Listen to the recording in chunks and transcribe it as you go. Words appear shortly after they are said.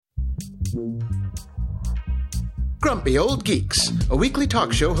Grumpy Old Geeks, a weekly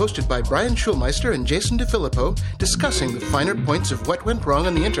talk show hosted by Brian Schulmeister and Jason DeFilippo, discussing the finer points of what went wrong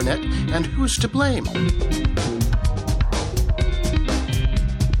on the internet and who's to blame.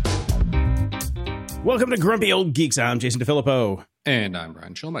 Welcome to Grumpy Old Geeks. I'm Jason DeFilippo. And I'm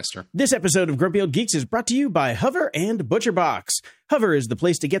Brian Schulmeister. This episode of Grumpy Old Geeks is brought to you by Hover and ButcherBox. Hover is the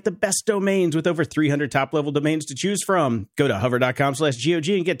place to get the best domains with over 300 top-level domains to choose from. Go to hover.com/GOG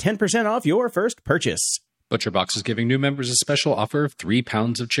and get 10% off your first purchase. ButcherBox is giving new members a special offer of 3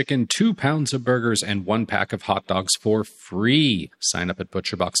 pounds of chicken, 2 pounds of burgers, and 1 pack of hot dogs for free. Sign up at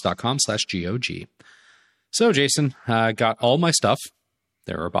butcherbox.com/GOG. So, Jason, I got all my stuff.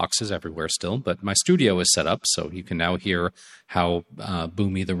 There are boxes everywhere still, but my studio is set up, so you can now hear how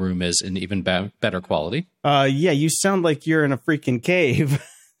boomy the room is in even better quality. Yeah, you sound like you're in a freaking cave.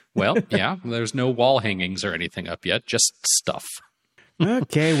 Well, yeah, there's no wall hangings or anything up yet, just stuff.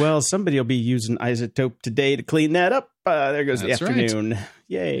 Okay, well, somebody will be using Isotope today to clean that up. There goes That's the afternoon. Right.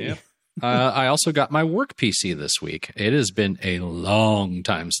 Yay. Yep. I also got my work PC this week. It has been a long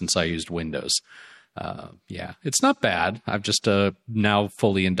time since I used Windows. Yeah, it's not bad. I've just now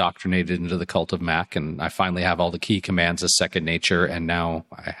fully indoctrinated into the cult of Mac, and I finally have all the key commands as second nature, and now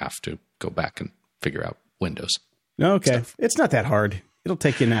I have to go back and figure out Windows. Okay, stuff. It's not that hard. It'll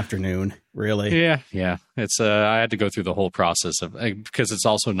take you an afternoon, really. Yeah. It's I had to go through the whole process of because it's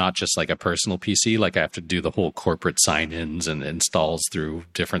also not just like a personal PC. Like I have to do the whole corporate sign-ins and installs through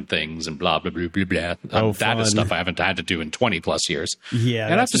different things and blah blah blah blah blah. That is stuff I haven't had to do in 20 plus years. Yeah,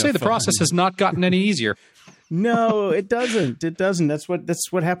 and I have to say the process has not gotten any easier. No, it doesn't. It doesn't. That's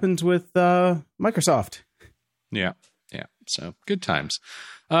what happens with Microsoft. Yeah. So good times.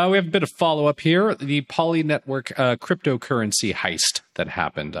 We have a bit of follow-up here. The Poly Network cryptocurrency heist that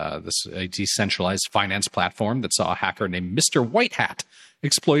happened. This a decentralized finance platform that saw a hacker named Mr. Whitehat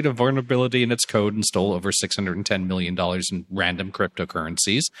exploit a vulnerability in its code and stole over $610 million in random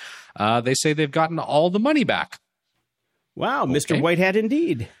cryptocurrencies. They say they've gotten all the money back. Wow, okay. Mr. Whitehat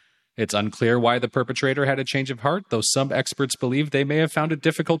indeed. It's unclear why the perpetrator had a change of heart, though some experts believe they may have found it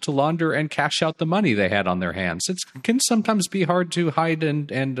difficult to launder and cash out the money they had on their hands. It can sometimes be hard to hide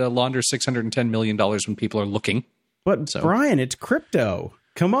and launder $610 million when people are looking. But Brian, it's crypto.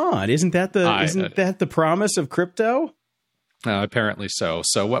 Come on, isn't that the promise of crypto? Apparently so.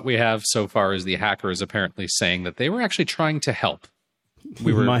 So what we have so far is the hacker is apparently saying that they were actually trying to help.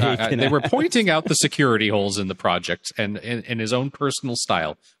 They were pointing out the security holes in the project and in his own personal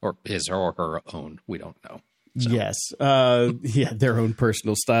style, or his or her own. We don't know. So. Yes. Their own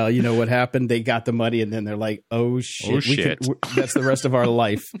personal style. You know what happened? They got the money and then they're like, oh, shit. That's the rest of our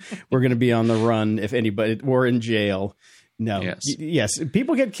life. We're going to be on the run if anybody, or in jail. No. Yes.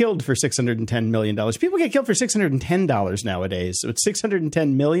 People get killed for $610 million. People get killed for $610 nowadays. So it's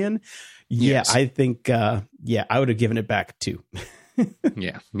 $610 million. Yeah, yes. I think, I would have given it back too.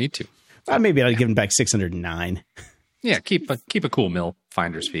 Yeah, me too. Maybe I'd give him back 609. Yeah, keep a cool mill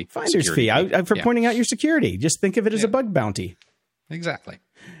finder's fee. Finder's fee for pointing out your security. Just think of it as a bug bounty. Exactly.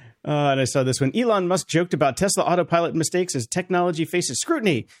 And I saw this one. Elon Musk joked about Tesla autopilot mistakes as technology faces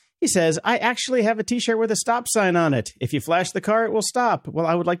scrutiny. He says, I actually have a T-shirt with a stop sign on it. If you flash the car, it will stop. Well,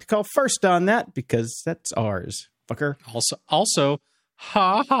 I would like to call first on that because that's ours, fucker. Also,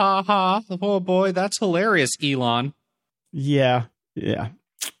 ha, ha, ha. Oh, boy, that's hilarious, Elon. Yeah. You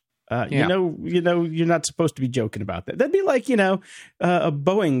know, you're not supposed to be joking about that. That'd be like, a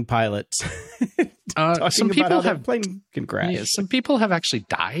Boeing pilot some people have plane can crash. Yeah, some people have actually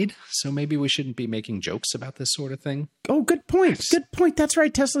died, so maybe we shouldn't be making jokes about this sort of thing. Oh, good point. Good point. That's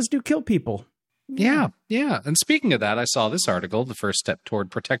right. Teslas do kill people. Yeah. And speaking of that, I saw this article, the first step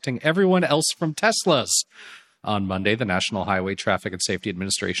toward protecting everyone else from Teslas. On Monday, the National Highway Traffic and Safety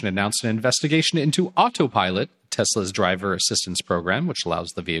Administration announced an investigation into Autopilot, Tesla's driver assistance program, which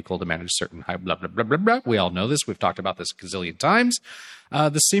allows the vehicle to manage certain high blah, blah, blah, blah, blah. We all know this. We've talked about this a gazillion times.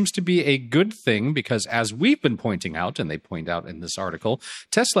 This seems to be a good thing because, as we've been pointing out, and they point out in this article,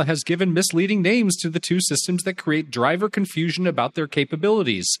 Tesla has given misleading names to the two systems that create driver confusion about their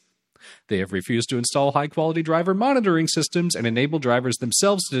capabilities. They have refused to install high-quality driver monitoring systems and enable drivers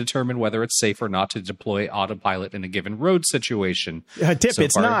themselves to determine whether it's safe or not to deploy autopilot in a given road situation.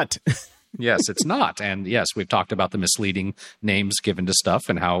 It's not. Yes, it's not. And yes, we've talked about the misleading names given to stuff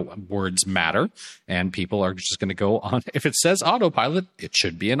and how words matter. And people are just going to go on. If it says autopilot, it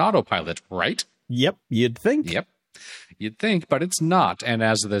should be an autopilot, right? Yep, you'd think. Yep. You'd think, but it's not. And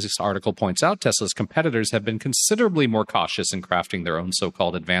as this article points out, Tesla's competitors have been considerably more cautious in crafting their own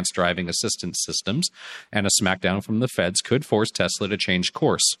so-called advanced driving assistance systems, and a smackdown from the feds could force Tesla to change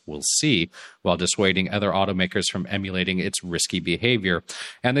course. We'll see, while dissuading other automakers from emulating its risky behavior.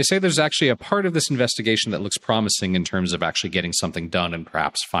 And they say there's actually a part of this investigation that looks promising in terms of actually getting something done and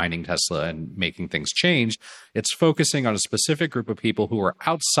perhaps finding Tesla and making things change. It's focusing on a specific group of people who are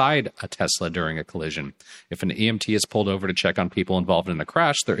outside a Tesla during a collision. If an EMT is pulled over to check on people involved in a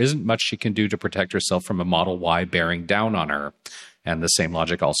crash, there isn't much she can do to protect herself from a Model Y bearing down on her. And the same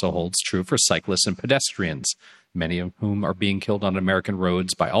logic also holds true for cyclists and pedestrians, many of whom are being killed on American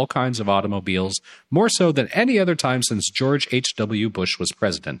roads by all kinds of automobiles, more so than any other time since George H.W. Bush was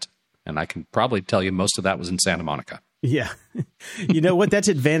president. And I can probably tell you most of that was in Santa Monica. Yeah. You know what? That's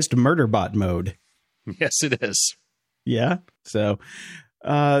advanced murder bot mode. Yes, it is. Yeah. So,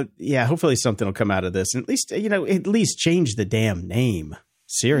 hopefully something will come out of this. And at least change the damn name.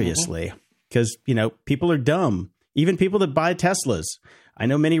 Seriously. Because, people are dumb. Even people that buy Teslas. I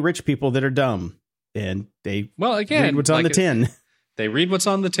know many rich people that are dumb. And they read what's on the tin. They read what's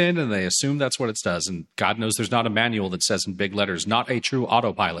on the tin and they assume that's what it does. And God knows there's not a manual that says in big letters, not a true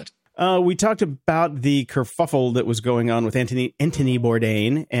autopilot. We talked about the kerfuffle that was going on with Anthony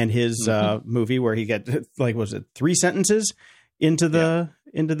Bourdain and his movie where he got, 3 sentences into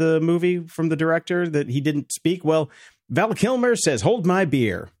the movie from the director that he didn't speak. Well, Val Kilmer says, "Hold my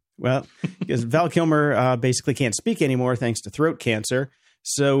beer." Well, because Val Kilmer basically can't speak anymore thanks to throat cancer.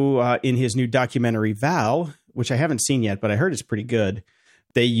 So in his new documentary, Val, which I haven't seen yet, but I heard it's pretty good,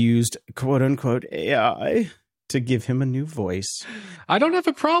 they used quote unquote AI to give him a new voice. I don't have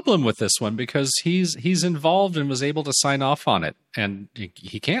a problem with this one because he's involved and was able to sign off on it, and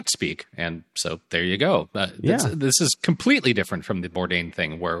he can't speak. And so there you go. This is completely different from the Bourdain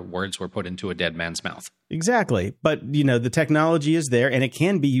thing where words were put into a dead man's mouth. Exactly. But, the technology is there and it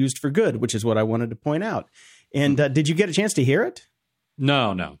can be used for good, which is what I wanted to point out. And did you get a chance to hear it?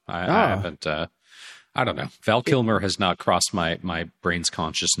 No. I haven't. I don't know. Val Kilmer has not crossed my brain's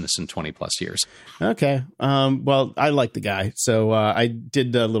consciousness in 20 plus years. Okay. Well, I like the guy. So I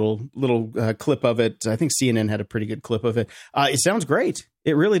did a little clip of it. I think CNN had a pretty good clip of it. It sounds great.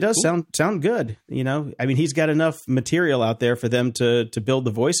 It really does sound good. He's got enough material out there for them to build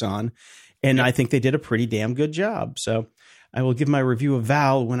the voice on. And I think they did a pretty damn good job. So I will give my review of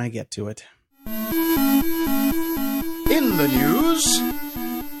Val when I get to it. In the news...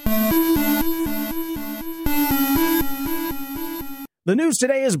 The news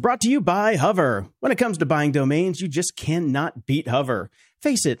today is brought to you by Hover. When it comes to buying domains, you just cannot beat Hover.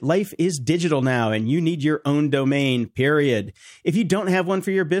 Face it, life is digital now, and you need your own domain, period. If you don't have one for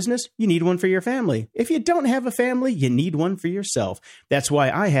your business, you need one for your family. If you don't have a family, you need one for yourself. That's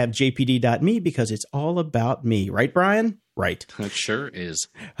why I have jpd.me, because it's all about me. Right, Brian? Right. It sure is.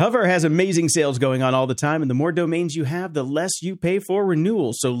 Hover has amazing sales going on all the time, and the more domains you have, the less you pay for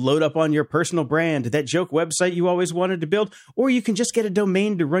renewal. So load up on your personal brand, that joke website you always wanted to build, or you can just get a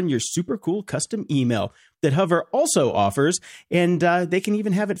domain to run your super cool custom email that Hover also offers, and they can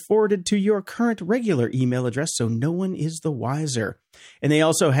even have it forwarded to your current regular email address so no one is the wiser. And they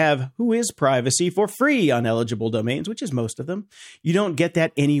also have Whois Privacy for free on eligible domains, which is most of them. You don't get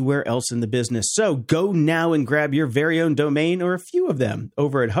that anywhere else in the business. So go now and grab your very own domain or a few of them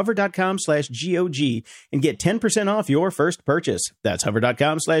over at hover.com/GOG and get 10% off your first purchase. That's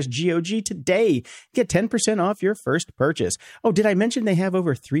hover.com/GOG today. Get 10% off your first purchase. Oh, did I mention they have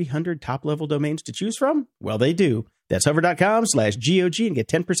over 300 top-level domains to choose from? Well, they do. That's hover.com/GOG and get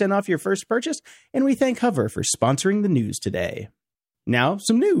 10% off your first purchase. And we thank Hover for sponsoring the news today. Now,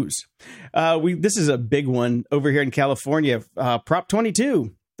 some news. This is a big one over here in California. Prop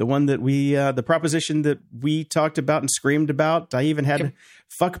 22, the one that the proposition that we talked about and screamed about. I even had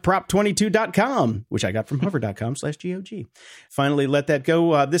fuckprop22.com, which I got from hover.com/GOG. Finally let that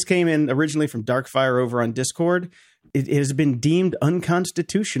go. This came in originally from Darkfire over on Discord. It has been deemed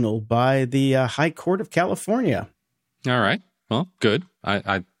unconstitutional by the High Court of California. All right. Well, good.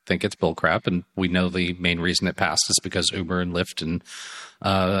 I think it's bullcrap, and we know the main reason it passed is because Uber and Lyft and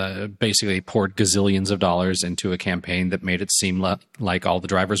basically poured gazillions of dollars into a campaign that made it seem like all the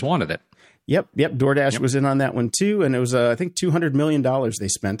drivers wanted it. Yep. DoorDash was in on that one too, and it was I think $200 million they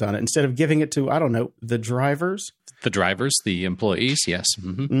spent on it instead of giving it to the drivers. The drivers, the employees, yes.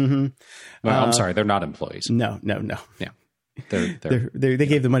 Mm-hmm. Mm-hmm. Well, I'm sorry, they're not employees. No. Yeah. They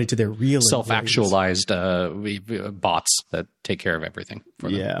gave the money to their real self-actualized bots that take care of everything for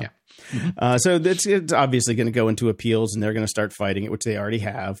them. Yeah. Mm-hmm. So it's obviously going to go into appeals, and they're going to start fighting it, which they already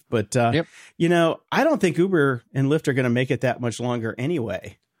have. But, I don't think Uber and Lyft are going to make it that much longer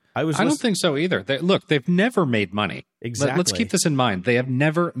anyway. I don't think so either. Look, they've never made money. Exactly. Let's keep this in mind. They have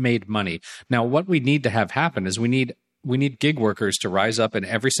never made money. Now, what we need to have happen is we need gig workers to rise up in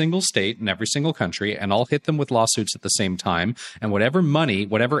every single state and every single country, and I'll hit them with lawsuits at the same time. And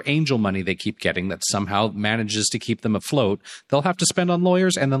whatever angel money they keep getting that somehow manages to keep them afloat, they'll have to spend on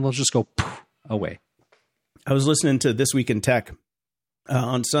lawyers, and then they'll just go poof, away. I was listening to This Week in Tech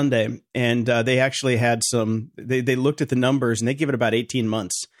on Sunday, and they actually had they looked at the numbers, and they give it about 18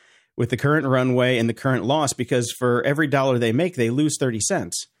 months with the current runway and the current loss, because for every dollar they make, they lose 30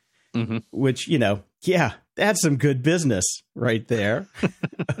 cents, which, that's some good business right there.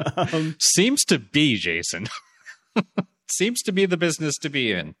 Seems to be, Jason. Seems to be the business to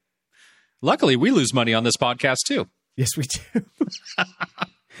be in. Luckily, we lose money on this podcast, too. Yes, we do.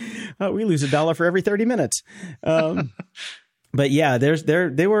 We lose $1 for every 30 minutes. But yeah,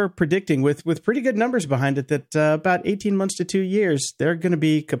 they were predicting with pretty good numbers behind it that about 18 months to 2 years, they're going to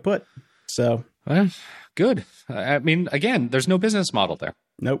be kaput. So good. I mean, again, there's no business model there.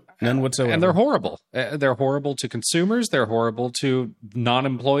 Nope, none whatsoever. And they're horrible. They're horrible to consumers. They're horrible to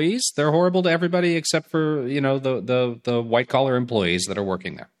non-employees. They're horrible to everybody except for, the white collar employees that are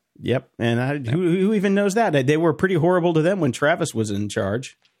working there. Yep. And who even knows that? They were pretty horrible to them when Travis was in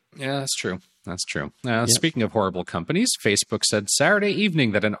charge. Yeah, that's true. Speaking of horrible companies, Facebook said Saturday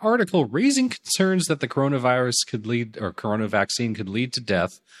evening that an article raising concerns that the corona vaccine could lead to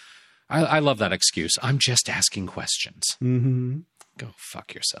death. I love that excuse. I'm just asking questions. Mm-hmm. Go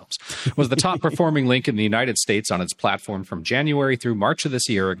fuck yourselves. Was the top performing link in the United States on its platform from January through March of this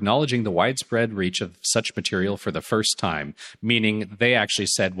year, acknowledging the widespread reach of such material for the first time, meaning they actually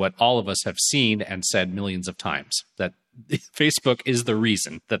said what all of us have seen and said millions of times, that Facebook is the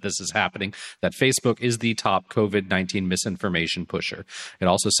reason that this is happening, that Facebook is the top COVID-19 misinformation pusher. It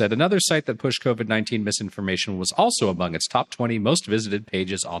also said another site that pushed COVID-19 misinformation was also among its top 20 most visited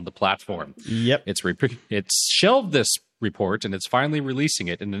pages on the platform. Yep. It's shelved this report, and it's finally releasing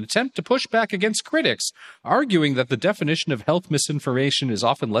it in an attempt to push back against critics, arguing that the definition of health misinformation is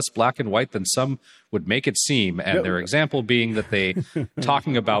often less black and white than some would make it seem, and their example being that they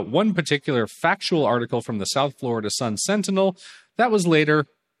talking about one particular factual article from the South Florida Sun-Sentinel that was later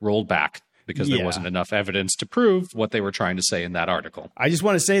rolled back because there wasn't enough evidence to prove what they were trying to say in that article. I just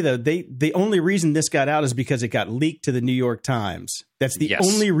want to say, though, the only reason this got out is because it got leaked to the New York Times. That's the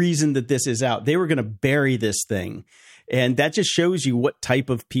only reason that this is out. They were going to bury this thing. And that just shows you what type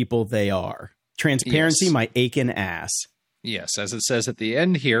of people they are. Transparency, my aching ass. Yes, as it says at the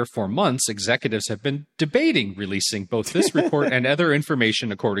end here, for months, executives have been debating releasing both this report and other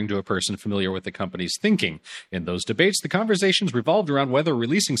information, according to a person familiar with the company's thinking. In those debates, the conversations revolved around whether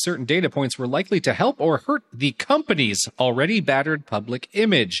releasing certain data points were likely to help or hurt the company's already battered public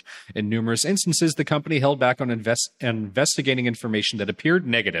image. In numerous instances, the company held back on investigating information that appeared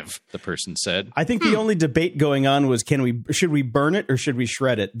negative, the person said. I think the only debate going on was, should we burn it or should we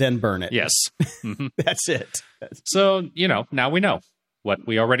shred it, then burn it? Yes. That's it. So, now we know what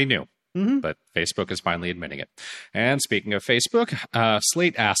we already knew, but Facebook is finally admitting it. And speaking of Facebook,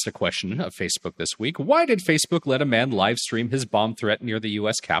 Slate asked a question of Facebook this week. Why did Facebook let a man live stream his bomb threat near the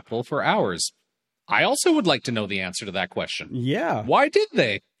U.S. Capitol for hours? I also would like to know the answer to that question. Yeah. Why did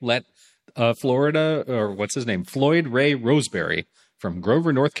they let Floyd Ray Roseberry from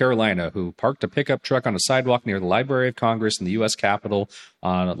Grover, North Carolina, who parked a pickup truck on a sidewalk near the Library of Congress in the U.S. Capitol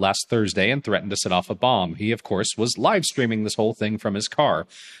on last Thursday and threatened to set off a bomb? He, of course, was live streaming this whole thing from his car.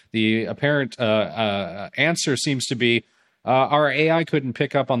 The apparent answer seems to be our AI couldn't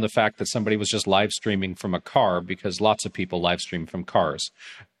pick up on the fact that somebody was just live streaming from a car because lots of people live stream from cars.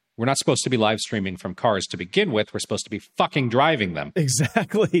 We're not supposed to be live streaming from cars to begin with. We're supposed to be fucking driving them.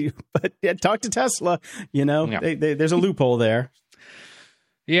 Exactly. But talk to Tesla. There's a loophole there.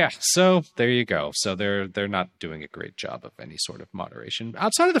 Yeah, so there you go. So they're not doing a great job of any sort of moderation,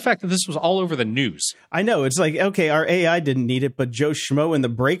 outside of the fact that this was all over the news. I know. It's like, okay, our AI didn't need it, but Joe Schmo in the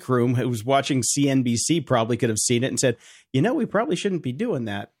break room who was watching CNBC probably could have seen it and said, we probably shouldn't be doing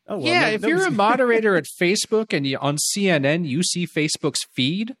that. Oh, well, yeah, if you're a moderator at Facebook and on CNN you see Facebook's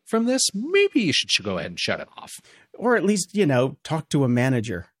feed from this, maybe you should go ahead and shut it off. Or at least, talk to a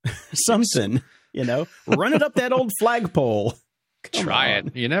manager. Something, run it up that old flagpole. Try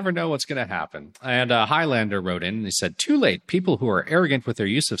it. You never know what's going to happen. And Highlander wrote in and he said, too late. People who are arrogant with their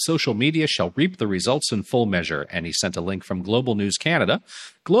use of social media shall reap the results in full measure. And he sent a link from Global News Canada.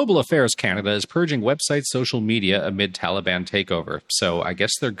 Global Affairs Canada is purging websites, social media amid Taliban takeover. So I guess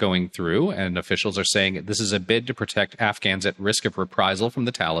they're going through, and officials are saying this is a bid to protect Afghans at risk of reprisal from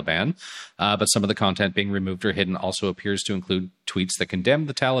the Taliban. But some of the content being removed or hidden also appears to include tweets that condemn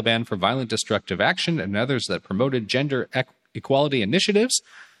the Taliban for violent destructive action and others that promoted gender equality initiatives.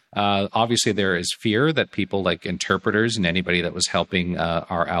 Obviously, there is fear that people like interpreters and anybody that was helping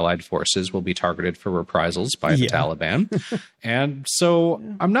our allied forces will be targeted for reprisals by the Taliban. And so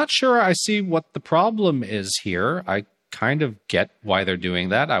I'm not sure I see what the problem is here. I kind of get why they're doing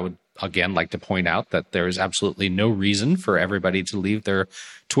that. I would, again, like to point out that there is absolutely no reason for everybody to leave their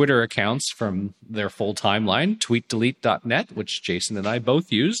Twitter accounts from their full timeline, tweetdelete.net, which Jason and I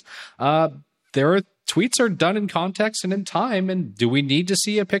both use. Tweets are done in context and in time. And do we need to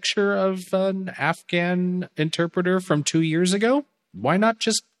see a picture of an Afghan interpreter from 2 years ago? Why not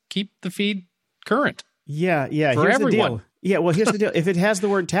just keep the feed current? Yeah. For here's everyone. The deal. Yeah, well, here's the deal. If it has the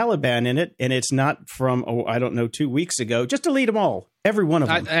word Taliban in it and it's not from, 2 weeks ago, just delete them all. Every one of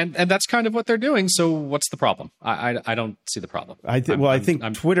them. And that's kind of what they're doing. So what's the problem? I don't see the problem. I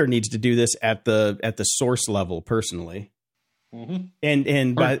think Twitter needs to do this at the source level personally. Mm-hmm.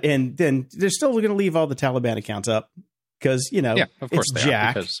 And then they're still going to leave all the Taliban accounts up because, of course it's they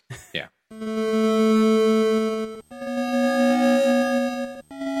Jack. Are because,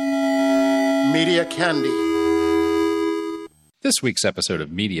 Media Candy. This week's episode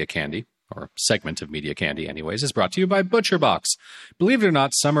of Media Candy, or segment of Media Candy anyways, is brought to you by ButcherBox. Believe it or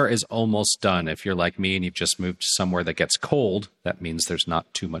not, summer is almost done. If you're like me and you've just moved to somewhere that gets cold, that means there's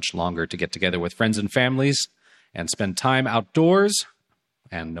not too much longer to get together with friends and families and spend time outdoors.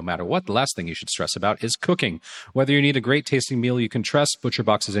 And no matter what, the last thing you should stress about is cooking. Whether you need a great tasting meal you can trust,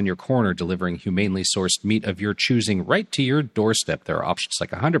 ButcherBox is in your corner, delivering humanely sourced meat of your choosing right to your doorstep. There are options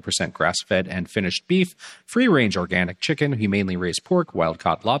like 100% grass-fed and finished beef, free-range organic chicken, humanely raised pork,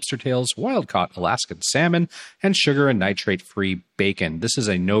 wild-caught lobster tails, wild-caught Alaskan salmon, and sugar and nitrate-free bacon. This is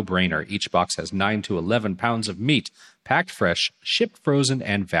a no-brainer. Each box has 9 to 11 pounds of meat, packed fresh, shipped frozen,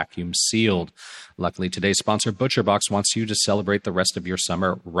 and vacuum sealed. Luckily, today's sponsor, ButcherBox, wants you to celebrate the rest of your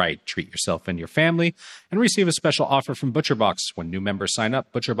summer right. Treat yourself and your family and receive a special offer from ButcherBox. When new members sign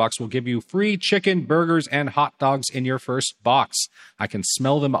up, ButcherBox will give you free chicken, burgers, and hot dogs in your first box. I can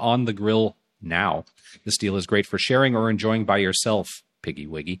smell them on the grill now. This deal is great for sharing or enjoying by yourself. Piggy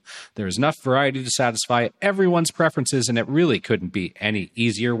Wiggy. There is enough variety to satisfy everyone's preferences, and it really couldn't be any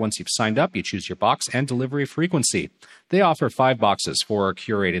easier. Once you've signed up, you choose your box and delivery frequency. They offer 5 boxes, 4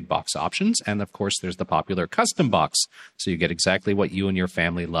 curated box options, and of course, there's the popular custom box, so you get exactly what you and your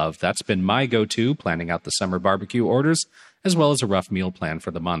family love. That's been my go-to, planning out the summer barbecue orders, as well as a rough meal plan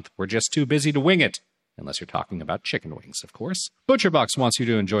for the month. We're just too busy to wing it. Unless you're talking about chicken wings, of course. ButcherBox wants you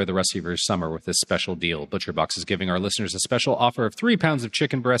to enjoy the rest of your summer with this special deal. ButcherBox is giving our listeners a special offer of 3 pounds of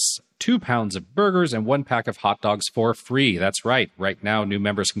chicken breasts, 2 pounds of burgers, and 1 pack of hot dogs for free. That's right. Right now, new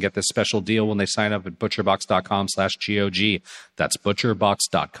members can get this special deal when they sign up at butcherbox.com/GOG. That's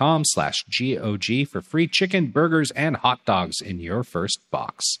butcherbox.com/GOG for free chicken, burgers, and hot dogs in your first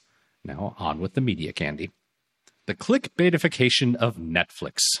box. Now, on with the media candy. The clickbaitification of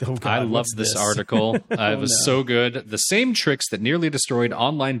Netflix. Oh God, I love this article. It was so good. The same tricks that nearly destroyed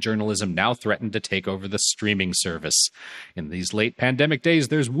online journalism now threaten to take over the streaming service. In these late pandemic days,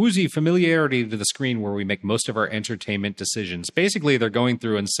 there's woozy familiarity to the screen where we make most of our entertainment decisions. Basically, they're going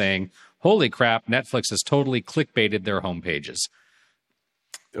through and saying, holy crap, Netflix has totally clickbaited their homepages.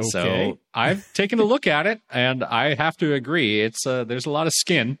 Okay. So I've taken a look at it, and I have to agree. It's there's a lot of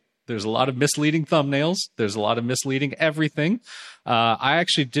skin. There's a lot of misleading thumbnails. There's a lot of misleading everything. I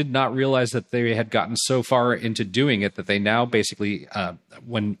actually did not realize that they had gotten so far into doing it that they now basically,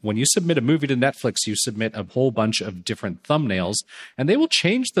 when you submit a movie to Netflix, you submit a whole bunch of different thumbnails, and they will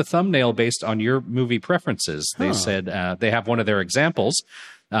change the thumbnail based on your movie preferences. They said they have one of their examples.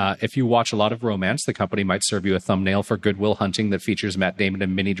 If you watch a lot of romance, the company might serve you a thumbnail for Good Will Hunting that features Matt Damon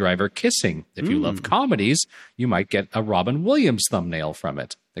and Minnie Driver kissing. If you love comedies, you might get a Robin Williams thumbnail from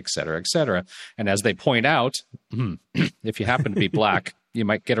it, et cetera, et cetera. And as they point out, if you happen to be black, you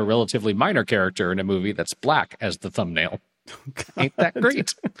might get a relatively minor character in a movie that's black as the thumbnail. Ain't that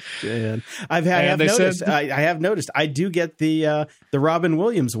great? I have noticed. I do get the Robin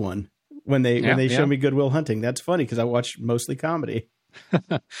Williams one when they show me Good Will Hunting. That's funny because I watch mostly comedy.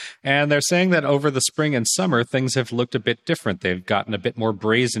 And they're saying that over the spring and summer, things have looked a bit different. They've gotten a bit more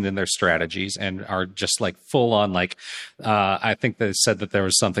brazen in their strategies and are just like full on I think they said that there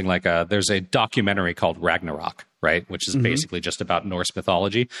was something like there's a documentary called Ragnarok, right? Which is basically just about Norse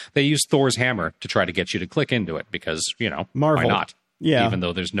mythology. They use Thor's hammer to try to get you to click into it because, Marvel. Why not? Yeah. Even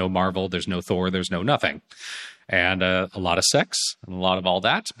though there's no Marvel, there's no Thor, there's no nothing. And a lot of sex and a lot of all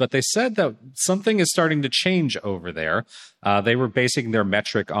that. But they said that something is starting to change over there. They were basing their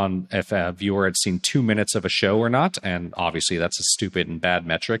metric on if a viewer had seen 2 minutes of a show or not. And obviously that's a stupid and bad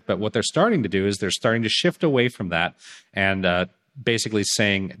metric. But what they're starting to do is they're starting to shift away from that and basically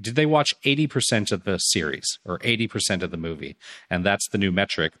saying, did they watch 80% of the series or 80% of the movie? And that's the new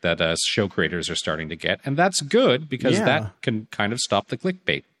metric that show creators are starting to get. And that's good because that can kind of stop the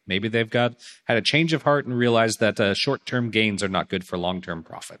clickbait. Maybe they've had a change of heart and realized that short-term gains are not good for long-term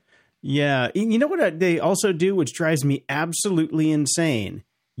profit. Yeah. You know what they also do, which drives me absolutely insane?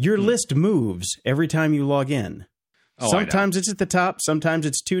 Your list moves every time you log in. Oh, sometimes it's at the top. Sometimes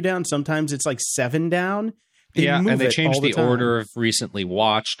it's 2 down. Sometimes it's like 7 down. And they change the order of recently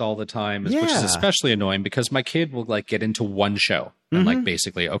watched all the time, which is especially annoying because my kid will like get into one show and like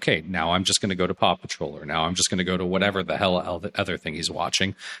basically, okay, now I'm just going to go to Paw Patrol or now I'm just going to go to whatever the hell other thing he's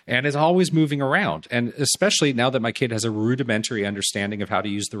watching. And it's always moving around. And especially now that my kid has a rudimentary understanding of how to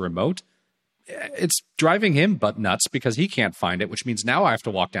use the remote, it's driving him butt nuts because he can't find it, which means now I have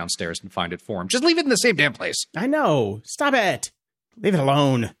to walk downstairs and find it for him. Just leave it in the same damn place. I know. Stop it. Leave it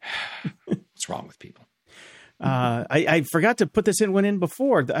alone. What's wrong with people? I forgot to put this one in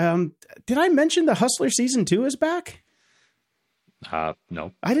before. Did I mention The Hustler season 2 is back?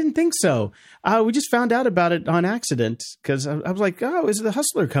 No, I didn't think so. We just found out about it on accident because I was like, oh, is The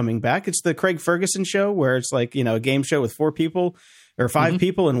Hustler coming back? It's the Craig Ferguson show where it's like, a game show with 4 people or 5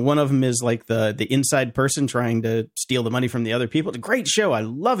 people. And one of them is like the inside person trying to steal the money from the other people. It's a great show. I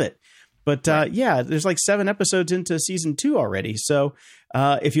love it. But there's like 7 episodes into season 2 already. So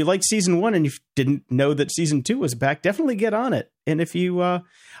if you liked season 1 and you didn't know that season 2 was back, definitely get on it. And if you,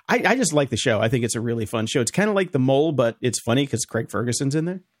 I just like the show. I think it's a really fun show. It's kind of like The Mole, but it's funny because Craig Ferguson's in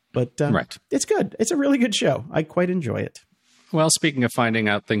there. But it's good. It's a really good show. I quite enjoy it. Well, speaking of finding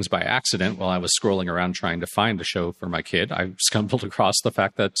out things by accident, while I was scrolling around trying to find a show for my kid, I stumbled across the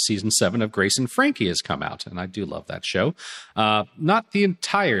fact that season 7 of Grace and Frankie has come out, and I do love that show. Not the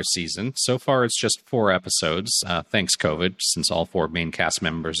entire season. So far, it's just 4 episodes, thanks COVID, since all 4 main cast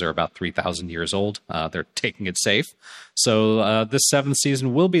members are about 3,000 years old. They're taking it safe. So this 7th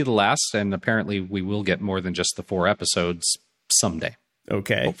season will be the last, and apparently we will get more than just the 4 episodes someday.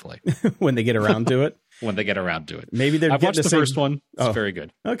 Okay. Hopefully. When they get around to it. When they get around to it. Maybe I've watched the first one. It's very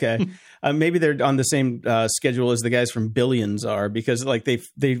good. Okay. Maybe they're on the same schedule as the guys from Billions are, because like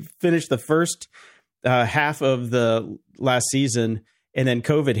they finished the first half of the last season and then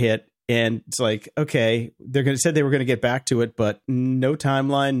COVID hit. And it's like, okay, said they were going to get back to it, but no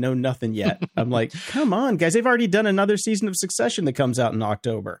timeline, no nothing yet. I'm like, come on, guys. They've already done another season of Succession that comes out in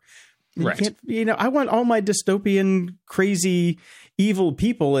October. Right. I want all my dystopian, crazy, evil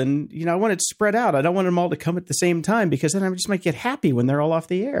people, and I want it spread out. I don't want them all to come at the same time because then I just might get happy when they're all off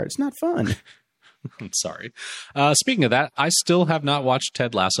the air. It's not fun. I'm sorry. Speaking of that, I still have not watched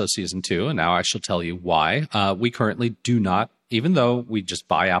Ted Lasso season 2, and now I shall tell you why. We currently do not, even though we just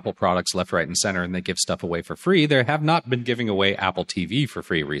buy Apple products left, right, and center, and they give stuff away for free, they have not been giving away Apple TV for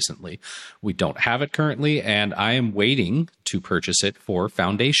free recently. We don't have it currently, and I am waiting to purchase it for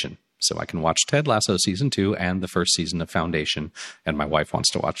Foundation. So I can watch Ted Lasso season 2 and the first season of Foundation. And my wife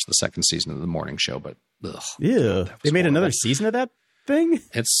wants to watch the second season of the morning show, but yeah, they made another season of that thing.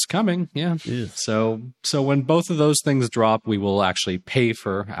 It's coming. Yeah. So when both of those things drop, we will actually pay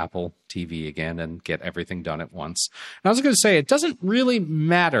for Apple TV again and get everything done at once. And I was going to say, it doesn't really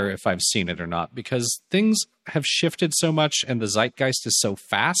matter if I've seen it or not, because things have shifted so much and the zeitgeist is so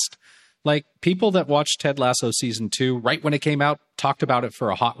fast. Like, people that watched Ted Lasso season 2 right when it came out talked about it for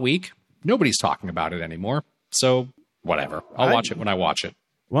a hot week. Nobody's talking about it anymore. So, whatever. I'll watch it when I watch it.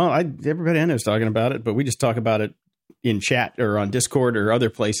 Well, everybody I know is talking about it, but we just talk about it in chat or on Discord or other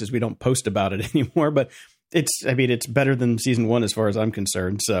places. We don't post about it anymore. But it's better than season 1 as far as I'm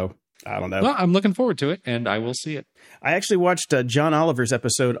concerned. So, I don't know. Well, I'm looking forward to it, and I will see it. I actually watched John Oliver's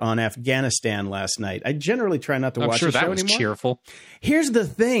episode on Afghanistan last night. I generally try not to watch the show anymore. I'm sure that was cheerful. Here's the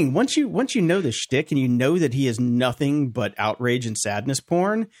thing. Once you know the shtick and you know that he is nothing but outrage and sadness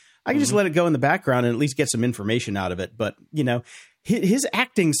porn, I can just let it go in the background and at least get some information out of it. But, his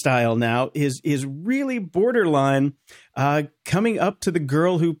acting style now is really borderline coming up to the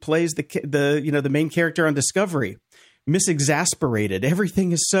girl who plays the main character on Discovery. Misexasperated.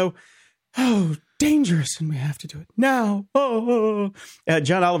 Everything is so dangerous, and we have to do it now.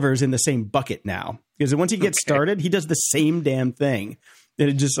 John Oliver is in the same bucket now, because once he gets started, he does the same damn thing. And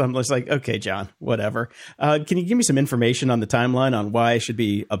I'm just like, okay, John, whatever. Can you give me some information on the timeline on why I should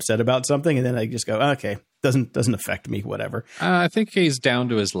be upset about something? And then I just go, okay, doesn't affect me, whatever. I think he's down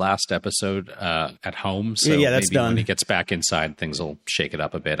to his last episode at home. So yeah, that's maybe done. When he gets back inside, things will shake it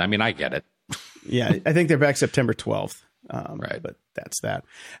up a bit. I mean, I get it. Yeah, I think they're back September 12th. Right. But that's that.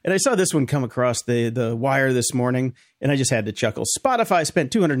 And I saw this one come across the wire this morning, and I just had to chuckle. Spotify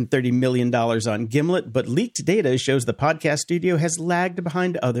spent $230 million on Gimlet, but leaked data shows the podcast studio has lagged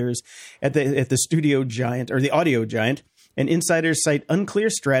behind others at the studio giant, or the audio giant. and insiders cite unclear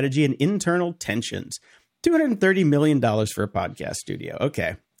strategy and internal tensions. $230 million for a podcast studio.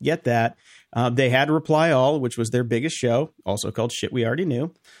 Okay, get that. They had Reply All, which was their biggest show, also called Shit We Already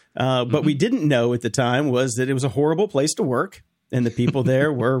Knew. But we didn't know at the time was that it was a horrible place to work. And the people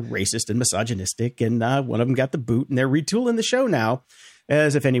there were racist and misogynistic. And one of them got the boot, and they're retooling the show now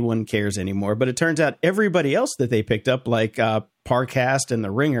as if anyone cares anymore. But it turns out everybody else that they picked up, like Parcast and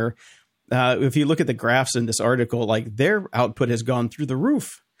The Ringer, if you look at the graphs in this article, like their output has gone through the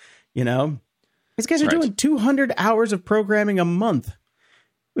roof. You know, these guys are doing 200 hours of programming a month,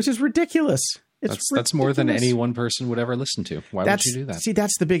 which is ridiculous. That's more than any one person would ever listen to. Why would you do that? See,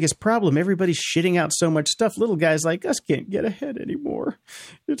 that's the biggest problem. Everybody's shitting out so much stuff. Little guys like us can't get ahead anymore.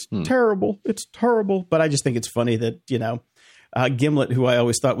 It's terrible. It's terrible. But I just think it's funny that, you know, Gimlet, who I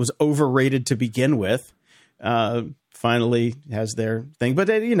always thought was overrated to begin with, finally has their thing. But,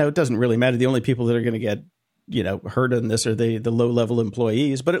 you know, it doesn't really matter. The only people that are going to get, you know, hurt in this are the low-level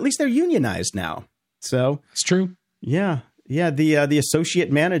employees. But at least they're unionized now. So it's true. Yeah. Yeah, the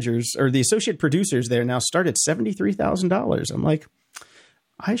associate managers or the associate producers there now start at $73,000. I'm like,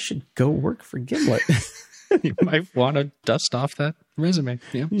 I should go work for Gimlet. You might want to dust off that resume.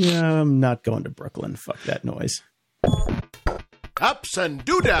 Yeah, I'm not going to Brooklyn. Fuck that noise. Ups and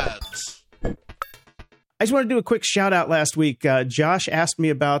doodads. I just want to do a quick shout out last week. Josh asked me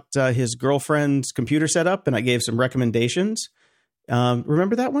about his girlfriend's computer setup, and I gave some recommendations.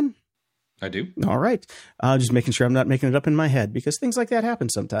 Remember that one? I do. All right. Just making sure I'm not making it up in my head because things like that happen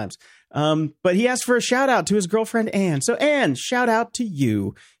sometimes. But he asked for a shout out to his girlfriend, Anne. So Anne, shout out to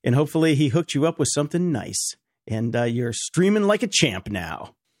you. And hopefully he hooked you up with something nice. And you're streaming like a champ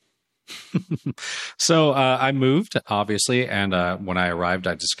now. So I moved, obviously, and when I arrived,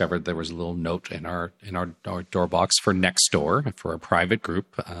 I discovered there was a little note in our door box for Nextdoor, for a private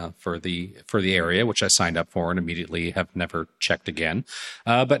group for the area, which I signed up for and immediately have never checked again.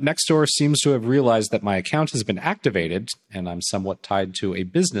 But Nextdoor seems to have realized that my account has been activated, and I'm somewhat tied to a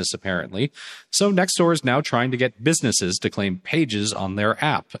business apparently. So Nextdoor is now trying to get businesses to claim pages on their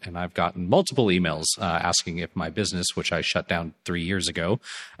app, and I've gotten multiple emails asking if my business, which I shut down 3 years ago,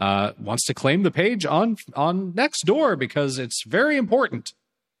 wants to claim the page on Nextdoor because it's very important.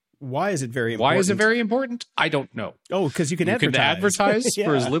 Why is it very important? Why is it very important? I don't know. Oh, because you can advertise Yeah.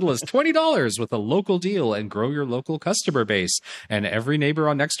 for as little as $20 with a local deal and grow your local customer base. And every neighbor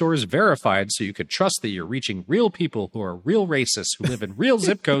on Nextdoor is verified, so you could trust that you're reaching real people who are real racists who live in real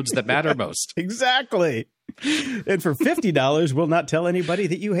zip codes that matter most. Exactly. And for $50, we'll not tell anybody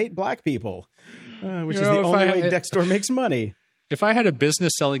that you hate black people, which is the only way Nextdoor makes money. If I had a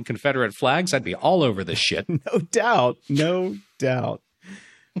business selling Confederate flags, I'd be all over this shit. No doubt. No doubt.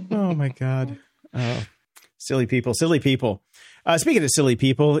 Oh, my God. Oh, silly people. Silly people. Speaking of silly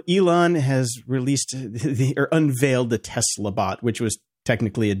people, Elon has released or unveiled the Tesla bot, which was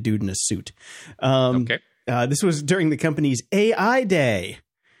technically a dude in a suit. Okay. This was during the company's AI Day,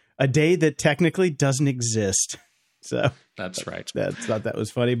 a day that technically doesn't exist. So that's right. I thought that was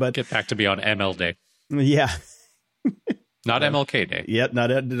funny, but get back to be on ML Day. Yeah. Not MLK Day. Yep,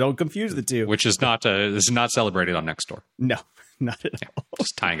 don't confuse the two. Which is not celebrated on Nextdoor. No, not at all.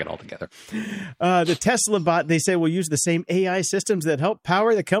 Just tying it all together. The Tesla bot, they say, will use the same AI systems that help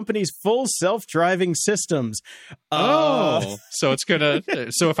power the company's full self-driving systems. So it's gonna.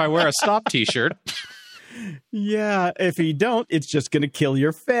 So if I wear a Stop T-shirt, yeah. If you don't, it's just gonna kill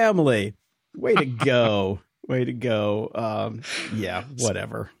your family. Way to go! Way to go! Yeah,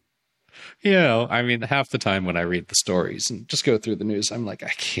 whatever. You know, I mean, half the time when I read the stories and just go through the news, I'm like, I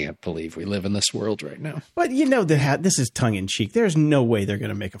can't believe we live in this world right now. But you know that this is tongue-in-cheek. There's no way they're going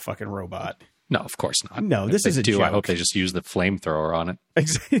to make a fucking robot. No, of course not. No, this is a joke. I hope they just use the flamethrower on it.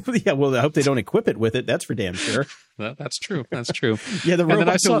 Exactly. Yeah, well, I hope they don't equip it with it. That's for damn sure. That's true. That's true. Yeah, the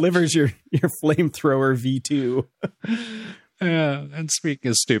robot delivers your flamethrower V2. Yeah, and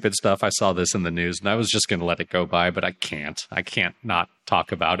speaking of stupid stuff, I saw this in the news, and I was just going to let it go by, but I can't. I can't not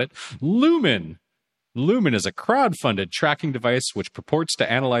talk about it. Lumen. Lumen is a crowd-funded tracking device which purports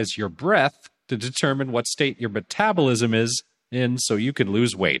to analyze your breath to determine what state your metabolism is in so you can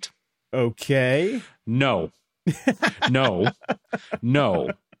lose weight. Okay. No. No.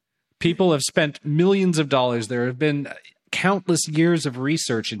 People have spent millions of dollars. There have been countless years of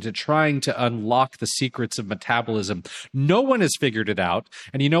research into trying to unlock the secrets of metabolism. No one has figured it out.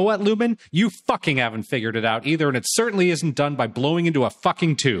 And you know what, Lumen? You fucking haven't figured it out either, and it certainly isn't done by blowing into a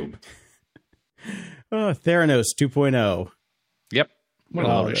fucking tube. Oh, Theranos 2.0. Yep. What a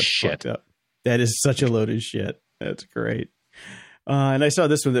load of shit. That is such a load of shit. That's great. And I saw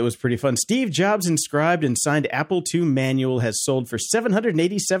this one that was pretty fun. Steve Jobs' inscribed and signed Apple II manual has sold for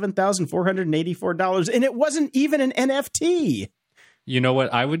 $787,484, and it wasn't even an NFT. You know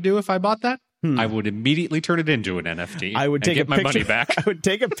what I would do if I bought that? I would immediately turn it into an NFT. I would take my money back. I would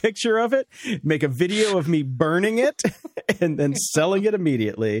take a picture of it, make a video of me burning it, and then selling it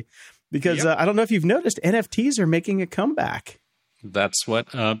immediately. Because I don't know if you've noticed, NFTs are making a comeback. That's what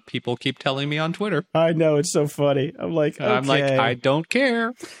people keep telling me on Twitter. I know, it's so funny. I'm like, okay. I don't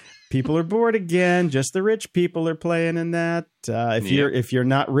care. People are bored again. Just the rich people are playing in that. If you're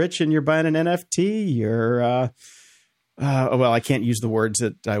not rich and you're buying an NFT, you're well, I can't use the words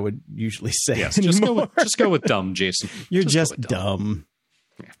that I would usually say. Yes, just go with dumb, Jason. You're just dumb.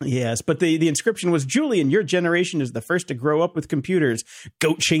 Yeah. Yes, but the inscription was, Julian, your generation is the first to grow up with computers.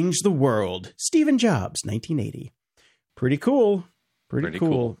 Go change the world. Stephen Jobs, 1980. Pretty cool. Pretty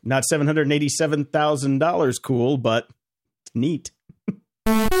cool. Not $787,000 cool, but neat.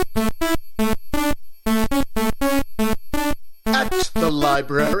 At the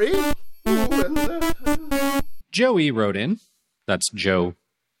library. Joey wrote in. That's Joe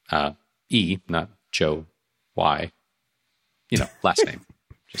E, not Joe Y. Last name.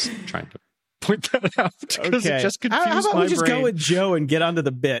 Just trying to point that out because it just confused my brain. How about we just go with Joe and get onto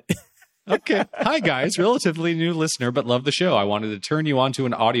the bit? Okay. Hi, guys. Relatively new listener, but love the show. I wanted to turn you on to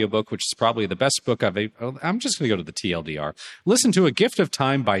an audiobook, which is probably the best book I'm just going to go to the TLDR. Listen to A Gift of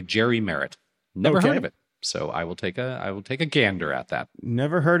Time by Jerry Merritt. Never heard of it. So I will take a gander at that.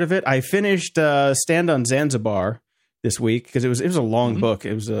 Never heard of it. I finished Stand on Zanzibar this week because it was a long book.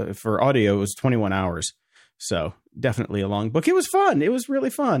 It was for audio. It was 21 hours. So definitely a long book. It was fun. It was really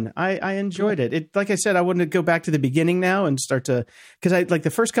fun. I enjoyed it. It, like I said, I wouldn't go back to the beginning now and start to, because I like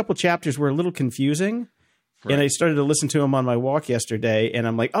the first couple chapters were a little confusing, and I started to listen to them on my walk yesterday, and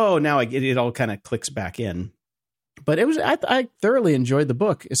I'm like, oh, now I get it. All kind of clicks back in. But it was I thoroughly enjoyed the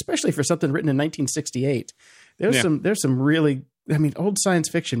book, especially for something written in 1968. There's some really, old science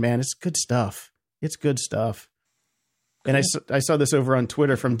fiction, man. It's good stuff. It's good stuff. Cool. And I saw this over on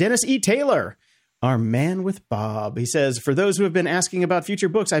Twitter from Dennis E. Taylor. Our man with Bob. He says, for those who have been asking about future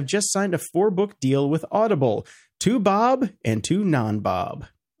books, I've just signed a 4-book deal with Audible. 2 Bob and 2 non-Bob.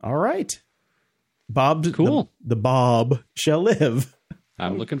 All right. Bob, cool. The Bob shall live.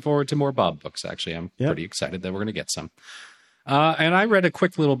 I'm looking forward to more Bob books, actually. I'm pretty excited that we're going to get some. And I read a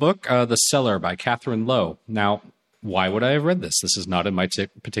quick little book, The Cellar by Catherine Lowe. Now, why would I have read this? This is not in my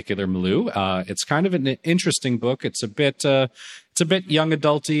particular milieu. It's kind of an interesting book. It's a bit young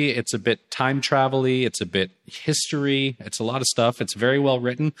adulty. It's a bit time travel-y. It's a bit history. It's a lot of stuff. It's very well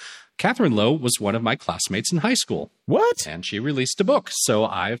written. Catherine Lowe was one of my classmates in high school. What? And she released a book. So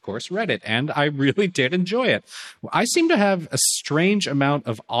I, of course, read it. And I really did enjoy it. I seem to have a strange amount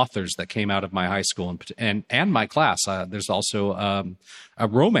of authors that came out of my high school and my class. There's also a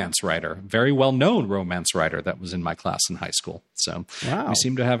romance writer, very well-known romance writer that was in my class in high school. So we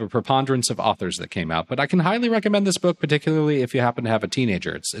seem to have a preponderance of authors that came out. But I can highly recommend this book, particularly if you happen to have a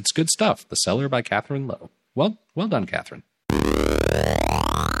teenager. It's good stuff. The Cellar by Catherine Lowe. Well done, Catherine.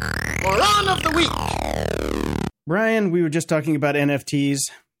 Moron of the week. Brian, we were just talking about NFTs,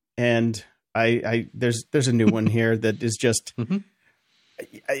 and there's a new one here that is just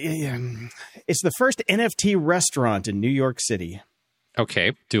it's the first NFT restaurant in New York City.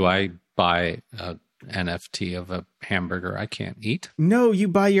 Okay, do I buy an NFT of a hamburger I can't eat? No, you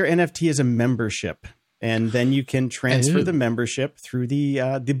buy your NFT as a membership, and then you can transfer the membership through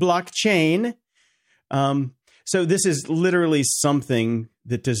the blockchain. So this is literally something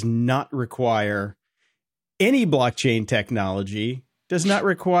that does not require any blockchain technology, does not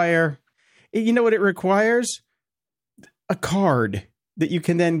require, you know what it requires? A card that you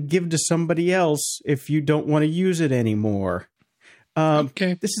can then give to somebody else if you don't want to use it anymore.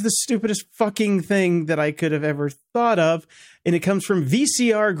 Okay. This is the stupidest fucking thing that I could have ever thought of, and it comes from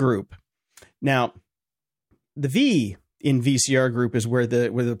VCR Group. Now, the V in VCR Group is where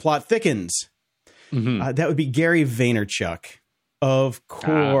the plot thickens. Mm-hmm. That would be Gary Vaynerchuk, of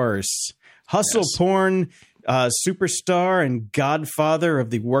course. Hustle porn superstar and godfather of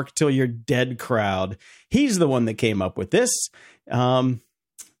the work till you're dead crowd. He's the one that came up with this. Yeah.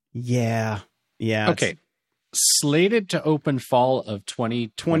 Okay. Slated to open fall of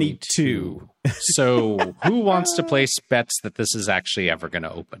 2022. So who wants to place bets that this is actually ever going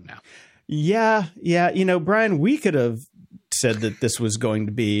to open now? Yeah. You know, Brian, we could have said that this was going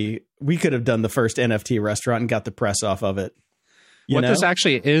to be, we could have done the first NFT restaurant and got the press off of it. What this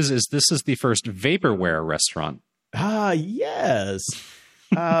actually is this is the first vaporware restaurant. Yes.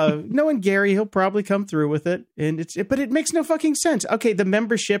 Knowing Gary, he'll probably come through with it. But it makes no fucking sense. Okay, the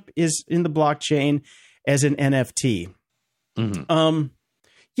membership is in the blockchain as an NFT. Mm-hmm.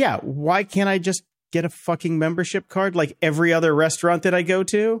 Yeah, why can't I just get a fucking membership card like every other restaurant that I go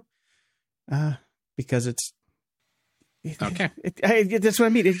to? Because it's okay. That's what I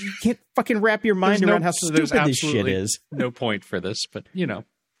mean. You can't fucking wrap your mind around how stupid this shit is. No point for this, but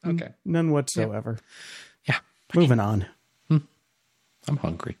okay. None whatsoever. Yeah. Moving on. I'm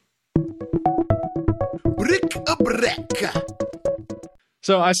hungry. Brick-a-brack.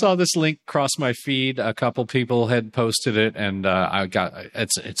 So I saw this link cross my feed. A couple people had posted it, and I got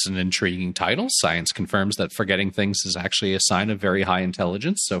it's an intriguing title. Science confirms that forgetting things is actually a sign of very high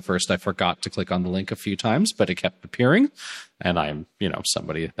intelligence. So first I forgot to click on the link a few times, but it kept appearing. And I'm,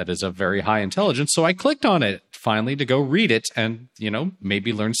 somebody that is of very high intelligence. So I clicked on it finally to go read it and,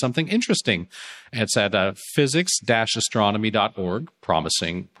 maybe learn something interesting. It's at physics-astronomy.org,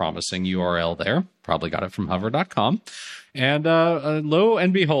 promising URL there. Probably got it from hover.com. And lo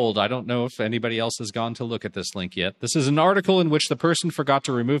and behold, I don't know if anybody else has gone to look at this link yet. This is an article in which the person forgot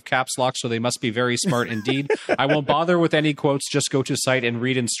to remove caps lock, so they must be very smart indeed. I won't bother with any quotes. Just go to site and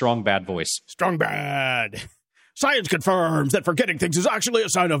read in strong bad voice. Strong bad. Science confirms that forgetting things is actually a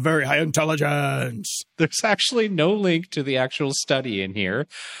sign of very high intelligence. There's actually no link to the actual study in here.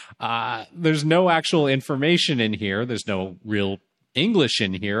 There's no actual information in here. There's no real English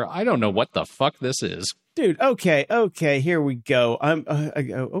in here. I don't know what the fuck this is. Dude, okay, here we go.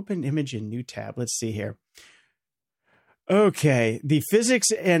 Open image in new tab. Let's see here. Okay, the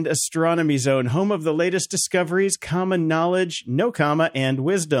Physics and Astronomy Zone, home of the latest discoveries, common knowledge, no comma, and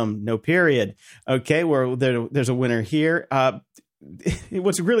wisdom, no period. Okay, well, there's a winner here.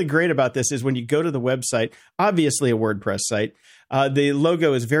 What's really great about this is when you go to the website, obviously a WordPress site, the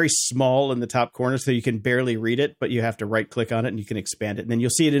logo is very small in the top corner, so you can barely read it, but you have to right-click on it and you can expand it. And then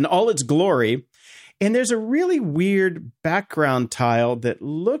you'll see it in all its glory. And there's a really weird background tile that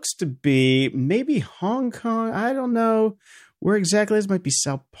looks to be maybe Hong Kong. I don't know where exactly. This might be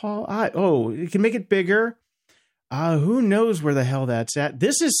Sao Paulo. You can make it bigger. Who knows where the hell that's at?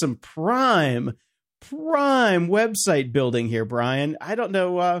 This is some prime website building here, Brian. I don't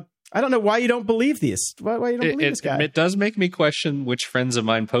know why you don't believe this. Why you don't believe this guy? It does make me question which friends of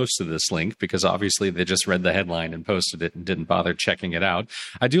mine posted this link, because obviously they just read the headline and posted it and didn't bother checking it out.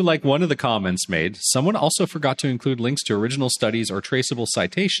 I do like one of the comments made. Someone also forgot to include links to original studies or traceable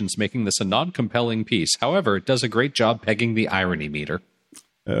citations, making this a non-compelling piece. However, it does a great job pegging the irony meter.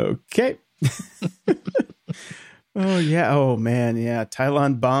 Okay. Oh, yeah. Oh, man. Yeah.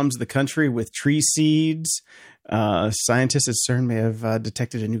 Thailand bombs the country with tree seeds. Scientists at CERN may have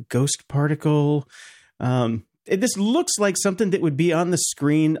detected a new ghost particle. This looks like something that would be on the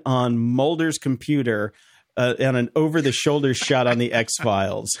screen on Mulder's computer on an over-the-shoulder shot on the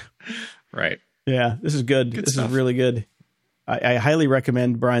X-Files. Right. Yeah, this is good. This is really good. I highly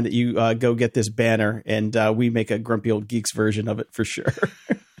recommend, Brian, that you go get this banner and we make a Grumpy Old Geeks version of it for sure.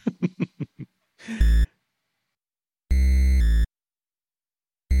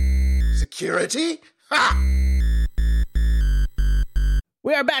 Security? Ha!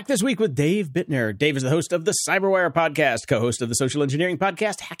 We are back this week with Dave Bittner. Dave is the host of the Cyberwire podcast, co-host of the social engineering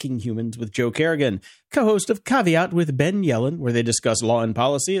podcast Hacking Humans with Joe Kerrigan, co-host of Caveat with Ben Yellen, where they discuss law and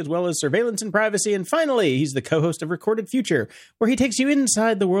policy as well as surveillance and privacy. And finally, he's the co-host of Recorded Future, where he takes you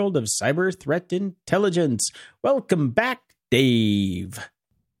inside the world of cyber threat intelligence. Welcome back, Dave.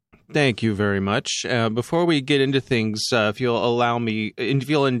 Thank you very much. Before we get into things, if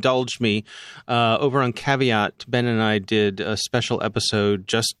you'll indulge me, over on Caveat, Ben and I did a special episode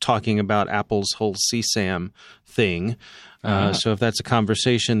just talking about Apple's whole CSAM thing. So if that's a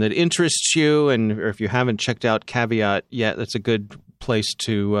conversation that interests you, or if you haven't checked out Caveat yet, that's a good place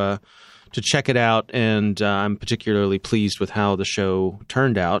to check it out. And I'm particularly pleased with how the show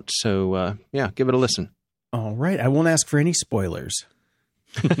turned out. So give it a listen. All right. I won't ask for any spoilers.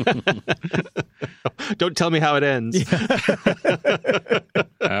 Don't tell me how it ends.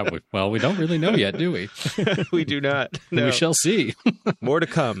 Well, we don't really know yet, do we? We do not. No. We shall see. More to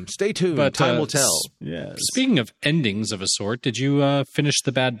come. Stay tuned. But, time will tell. Yes. Speaking of endings of a sort, did you finish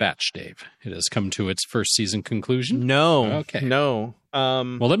The Bad Batch, Dave? It has come to its first season conclusion. No. Okay. No.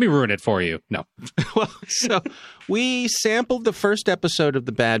 Well, let me ruin it for you. No. Well, so we sampled the first episode of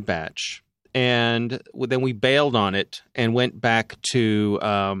The Bad Batch. And then we bailed on it and went back to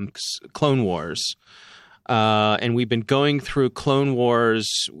Clone Wars. And we've been going through Clone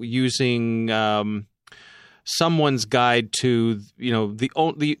Wars using someone's guide to,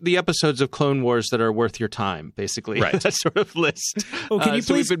 the episodes of Clone Wars that are worth your time, basically. Right. That sort of list. Oh, can you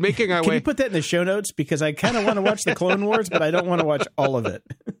please, we've been making our way. Can you put that in the show notes? Because I kind of want to watch the Clone Wars, but I don't want to watch all of it.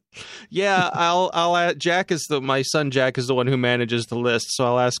 Yeah, I'll Jack is my son Jack is the one who manages the list, so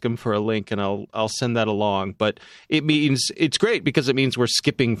I'll ask him for a link and I'll send that along. But it's great because it means we're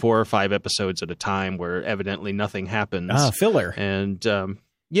skipping 4 or 5 episodes at a time where evidently nothing happens. Filler. And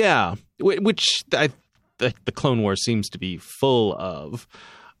which the Clone Wars seems to be full of.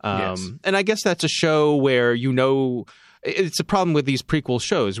 Yes. And I guess that's a show where it's a problem with these prequel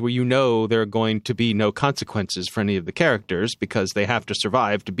shows where there are going to be no consequences for any of the characters because they have to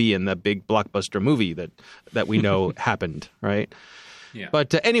survive to be in the big blockbuster movie that we know happened, right? Yeah.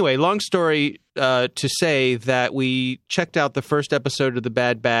 But anyway, long story to say that we checked out the first episode of The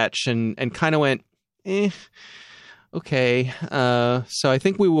Bad Batch and kind of went, okay. So I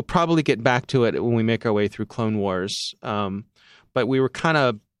think we will probably get back to it when we make our way through Clone Wars. But we were kind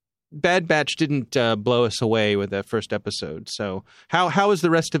of Bad Batch didn't blow us away with that first episode. So how has the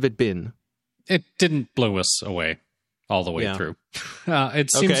rest of it been? It didn't blow us away all the way through. It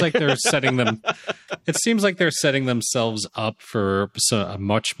seems like they're setting them. It seems like they're setting themselves up for a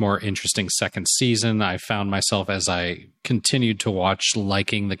much more interesting second season. I found myself as I continued to watch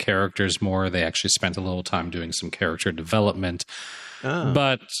liking the characters more. They actually spent a little time doing some character development,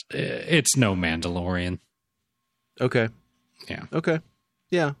 but it's no Mandalorian. Okay. Yeah. Okay.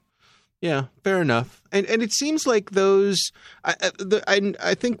 Yeah. Yeah, fair enough. And it seems like those.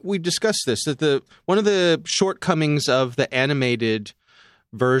 I think we discussed this that one of the shortcomings of the animated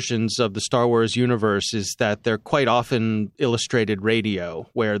versions of the Star Wars universe is that they're quite often illustrated radio,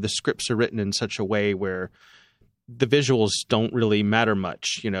 where the scripts are written in such a way where the visuals don't really matter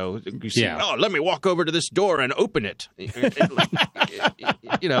much. You know, you see, let me walk over to this door and open it.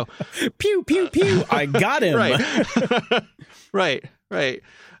 Pew pew pew! I got him. Right. Right.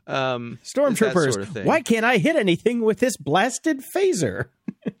 Stormtroopers, sort of why can't I hit anything with this blasted phaser?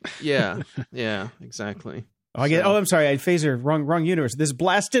 Yeah, exactly. I'm sorry, I phaser, wrong universe. This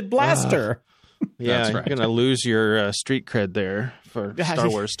blasted blaster. Yeah, you're going to lose your street cred there for Star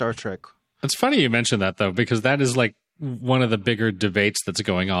Wars, Star Trek. It's funny you mentioned that, though, because that is like one of the bigger debates that's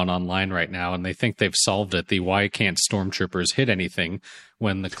going on online right now, and they think they've solved it. The why can't stormtroopers hit anything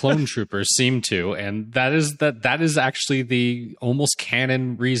when the clone troopers seem to, and that is actually the almost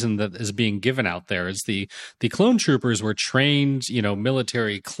canon reason that is being given out there is the clone troopers were trained,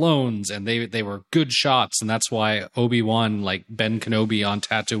 military clones, and they were good shots, and that's why Obi-Wan, like Ben Kenobi on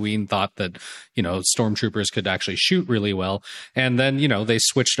Tatooine, thought that stormtroopers could actually shoot really well, and then they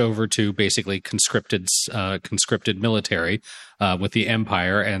switched over to basically conscripted military with the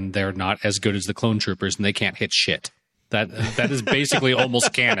Empire, and they're not as good as the clone troopers, and they can't hit shit. That is basically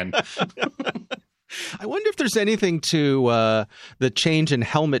almost canon. I wonder if there's anything to the change in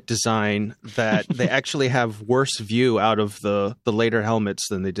helmet design that they actually have worse view out of the later helmets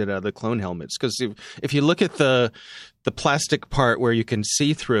than they did out of the clone helmets. Because if you look at the plastic part where you can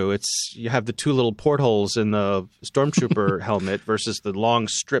see through, you have the 2 little portholes in the Stormtrooper helmet versus the long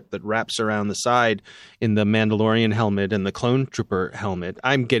strip that wraps around the side in the Mandalorian helmet and the Clone Trooper helmet.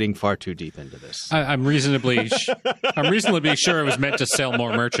 I'm getting far too deep into this. I'm reasonably sure it was meant to sell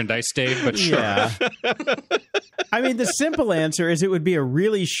more merchandise, Dave, but sure. Yeah. I mean, the simple answer is it would be a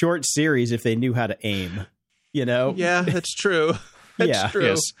really short series if they knew how to aim, Yeah, that's true. That's true.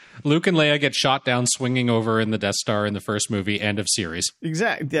 Yes. Luke and Leia get shot down swinging over in the Death Star in the first movie. End of series.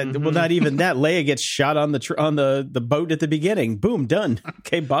 Exactly. Mm-hmm. Well, not even that. Leia gets shot on the boat at the beginning. Boom, done.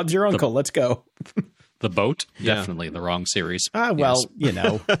 Okay, Bob's your uncle. Let's go. The boat? Yeah. Definitely the wrong series. Well,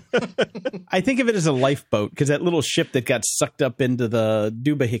 I think of it as a lifeboat because that little ship that got sucked up into the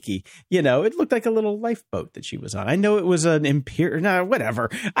doohickey, it looked like a little lifeboat that she was on. I know it was an Imperial. No,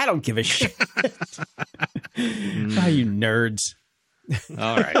 whatever. I don't give a shit. You nerds.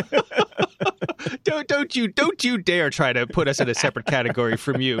 All right. Don't you dare try to put us in a separate category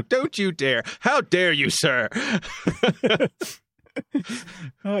from you. Don't you dare. How dare you, sir?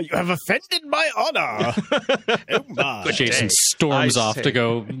 You have offended my honor. Oh my. Jason storms off to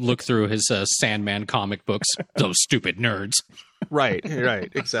go look through his Sandman comic books. Those stupid nerds. Right,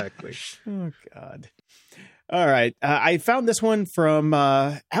 exactly. Oh, God. All right. I found this one from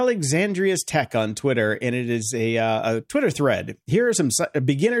Alexandria's Tech on Twitter, and it is a Twitter thread. Here are some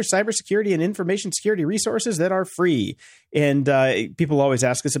beginner cybersecurity and information security resources that are free. And people always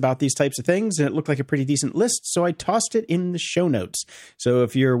ask us about these types of things, and it looked like a pretty decent list, so I tossed it in the show notes. So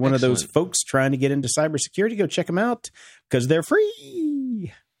if you're one of those folks trying to get into cybersecurity, go check them out because they're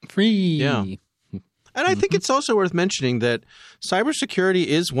free. Free. Yeah. And I think it's also worth mentioning that cybersecurity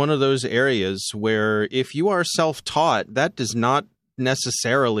is one of those areas where if you are self-taught, that does not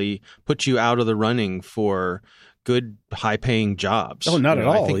necessarily put you out of the running for good, high-paying jobs. Oh, not at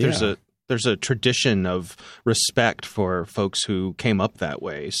all. I think tradition of respect for folks who came up that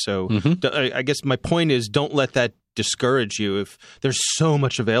way. So I guess my point is, don't let that discourage you. If there's so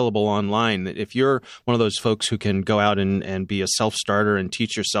much available online, that if you're one of those folks who can go out and be a self-starter and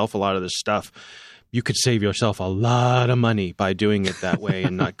teach yourself a lot of this stuff, you could save yourself a lot of money by doing it that way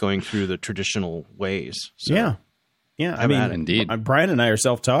and not going through the traditional ways. So, yeah. I mean, indeed. Brian and I are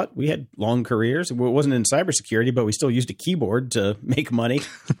self-taught. We had long careers. It wasn't in cybersecurity, but we still used a keyboard to make money.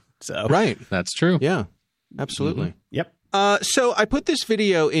 So right, that's true. Yeah, absolutely. Yep. So I put this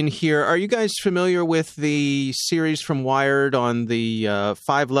video in here. Are you guys familiar with the series from Wired on the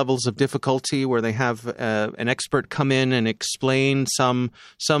 5 levels of difficulty, where they have an expert come in and explain some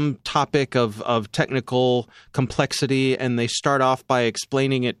topic of technical complexity, and they start off by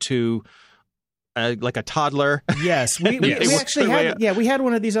explaining it to like a toddler? Yes, we actually had. We had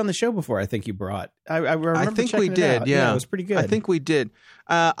one of these on the show before. I think you brought. I remember. I think we did. Yeah, it was pretty good. I think we did.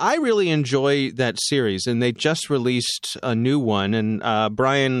 I really enjoy that series, and they just released a new one. And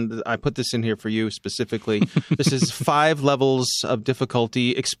Brian, I put this in here for you specifically. This is 5 levels of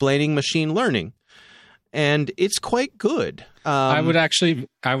difficulty explaining machine learning, and it's quite good. I would actually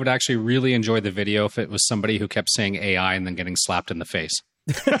really enjoy the video if it was somebody who kept saying AI and then getting slapped in the face.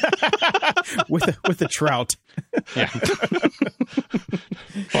 with a trout. Yeah.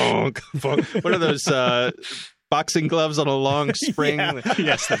 Bonk, bonk. What are those boxing gloves on a long spring?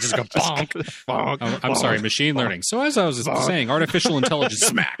 Yes, they just go bonk, bonk. I'm sorry, machine learning. So as I was saying, artificial intelligence,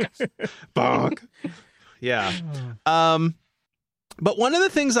 smack. Bonk. Yeah. But one of the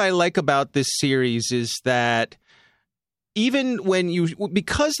things I like about this series is that even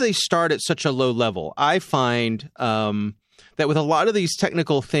because they start at such a low level, I find that with a lot of these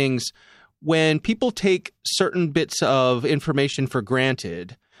technical things, when people take certain bits of information for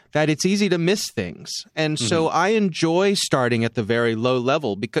granted, that it's easy to miss things. And so I enjoy starting at the very low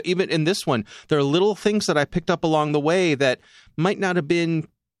level, because even in this one, there are little things that I picked up along the way that might not have been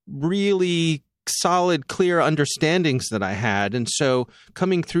really solid, clear understandings that I had. And so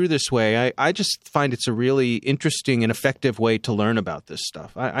coming through this way, I just find it's a really interesting and effective way to learn about this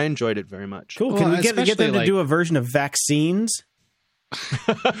stuff. I enjoyed it very much. Cool. Can we get them to do a version of vaccines?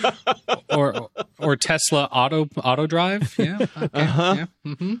 or Tesla auto drive? Yeah. Okay. Yeah.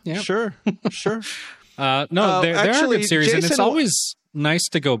 Mm-hmm. Yeah. Sure. No, there are good series, Jason, and it's always nice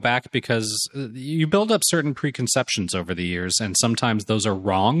to go back because you build up certain preconceptions over the years, and sometimes those are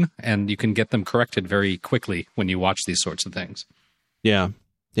wrong, and you can get them corrected very quickly when you watch these sorts of things. Yeah.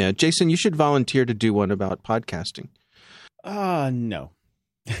 Jason, you should volunteer to do one about podcasting. No.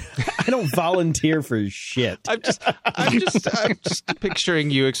 I don't volunteer for shit. I'm just picturing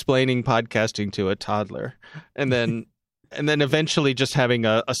you explaining podcasting to a toddler, and then eventually just having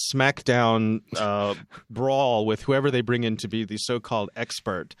a smackdown brawl with whoever they bring in to be the so-called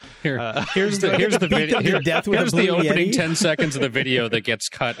expert. Here's the video. Here's the opening 10 seconds of the video that gets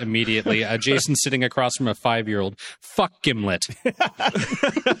cut immediately. Jason sitting across from a 5-year-old. Fuck Gimlet.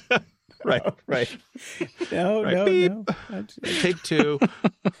 Right. No. Take 2.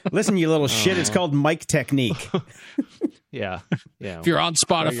 Listen, you little shit. It's called mic technique. Yeah. If you're on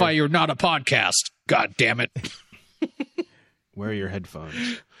Spotify, you're not a podcast. God damn it. Wear your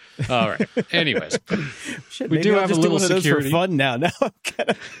headphones. All right. Anyways, we do have a little security for fun now. Now I'm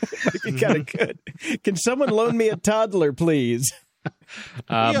kind of good. Can someone loan me a toddler, please?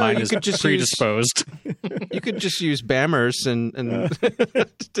 Mine is predisposed. You could just use Bammers and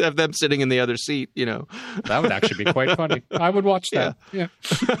have them sitting in the other seat. That would actually be quite funny. I would watch that. Yeah.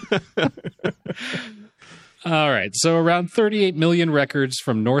 All right. So around 38 million records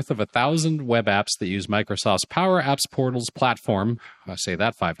from north of 1,000 web apps that use Microsoft's Power Apps Portals platform, I say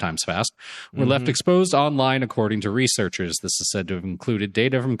that 5 times fast, were left exposed online, according to researchers. This is said to have included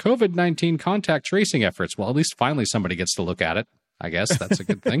data from COVID-19 contact tracing efforts. Well, at least finally somebody gets to look at it. I guess that's a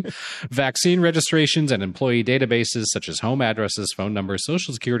good thing. Vaccine registrations and employee databases such as home addresses, phone numbers,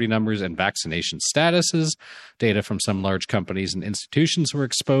 social security numbers, and vaccination statuses. Data from some large companies and institutions were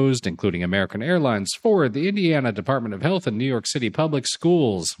exposed, including American Airlines, Ford, the Indiana Department of Health, and New York City Public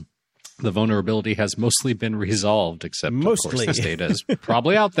Schools. The vulnerability has mostly been resolved, except, of course, this data is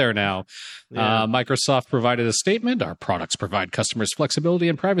probably out there now. Yeah. Microsoft provided a statement. Our products provide customers flexibility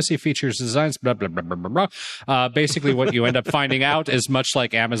and privacy features, designs, blah, blah, blah, blah, blah, blah. Basically, what you end up finding out is much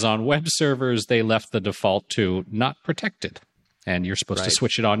like Amazon Web Servers, they left the default to not protected, and you're supposed to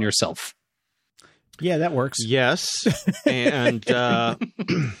switch it on yourself. Yeah, that works. Yes, and...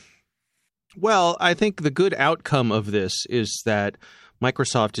 well, I think the good outcome of this is that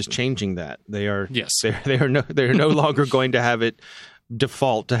Microsoft is changing that. They are no longer going to have it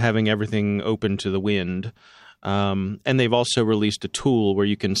default to having everything open to the wind. And they've also released a tool where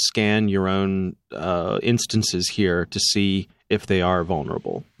you can scan your own instances here to see if they are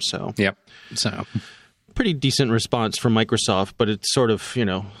vulnerable. So, yep. So, pretty decent response from Microsoft, but it's sort of,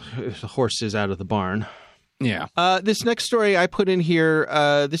 the horse is out of the barn. Yeah. This next story I put in here,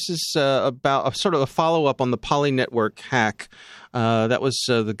 this is about sort of a follow-up on the Poly Network hack. That was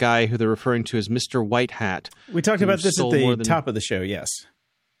the guy who they're referring to as Mr. White Hat. We talked about this at the top of the show, yes.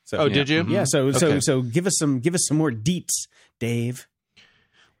 So, did you? Yeah, so give us some more deets, Dave.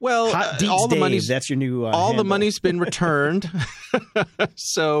 Well, Hot deets, all the Dave, money's that's your new all handle. the money's been returned.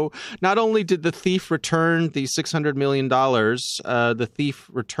 So not only did the thief return the $600 million, the thief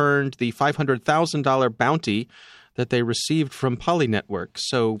returned the $500,000 bounty that they received from Poly Network.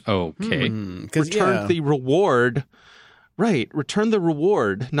 So returned the reward. Right. Return the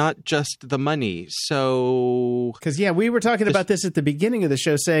reward, not just the money. So, because we were talking about this at the beginning of the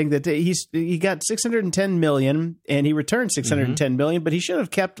show, saying that he got $610 million and he returned $610 million, but he should have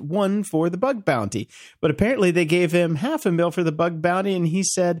kept one for the bug bounty. But apparently they gave him $500,000 for the bug bounty, and he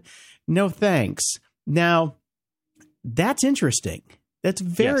said, "No thanks." Now, that's interesting. That's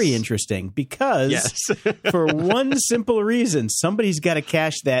very interesting because for one simple reason, somebody's got to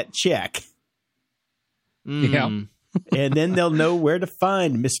cash that check. Yeah. And then they'll know where to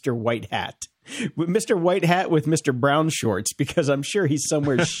find Mr. White Hat. Mr. White Hat with Mr. Brown Shorts, because I'm sure he's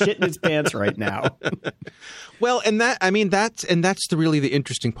somewhere shitting his pants right now. Well, that's really the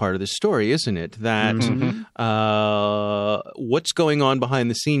interesting part of this story, isn't it? That what's going on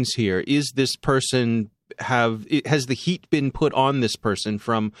behind the scenes here? Is this person has the heat been put on this person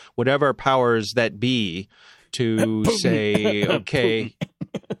from whatever powers that be to say, okay.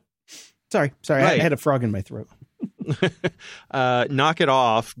 Sorry, right. I had a frog in my throat. Knock it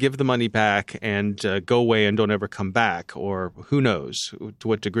off, give the money back, and go away and don't ever come back, or who knows to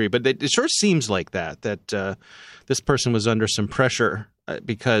what degree. But it sure seems like that this person was under some pressure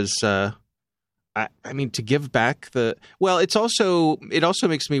because, to give back it also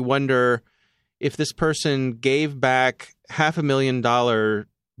makes me wonder if this person gave back $500,000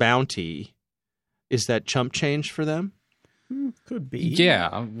 bounty, is that chump change for them? Could be.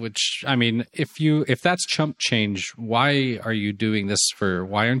 Yeah, which, if that's chump change, why are you doing this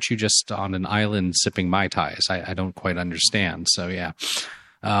why aren't you just on an island sipping Mai Tais? I don't quite understand. So, yeah.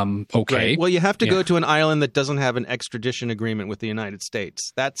 Okay. Right. Well, you have to go to an island that doesn't have an extradition agreement with the United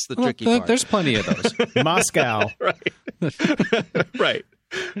States. That's the tricky part. There's plenty of those. Moscow. Right.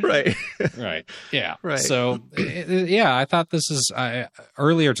 Right. Right. Yeah. Right. So, I thought this is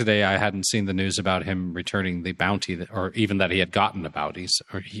earlier today. I hadn't seen the news about him returning the bounty, or even that he had gotten a bounty,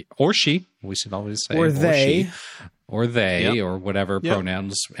 or she. We should always say, or they, or whatever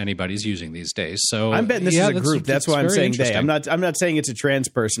pronouns anybody's using these days. So I'm betting this is a group. That's why I'm saying they. I'm not saying it's a trans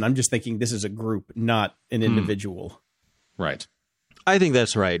person. I'm just thinking this is a group, not an individual. Right. I think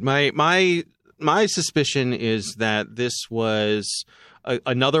that's right. My suspicion is that this was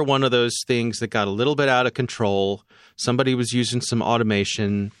another one of those things that got a little bit out of control. Somebody was using some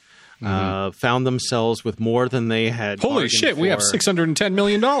automation, found themselves with more than they had. Holy shit! We have $610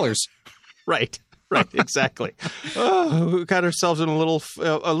 million. Right, exactly. We got ourselves in a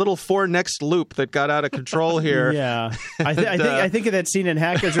little four next loop that got out of control here. Yeah, I think of that scene in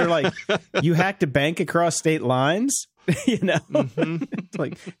Hackers where like you hacked a bank across state lines. It's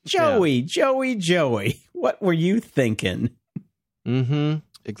like Joey, what were you thinking?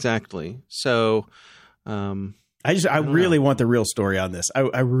 Exactly. So, I really want the real story on this.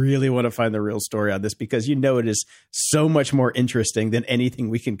 I really want to find the real story on this because it is so much more interesting than anything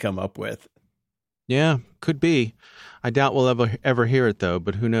we can come up with. Yeah, could be. I doubt we'll ever hear it though,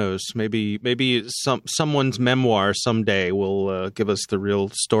 but who knows? Maybe someone's memoir someday will give us the real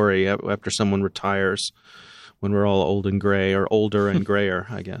story after someone retires, when we're all old and gray, or older and grayer,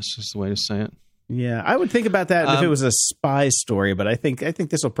 I guess is the way to say it. Yeah, I would think about that if it was a spy story, but I think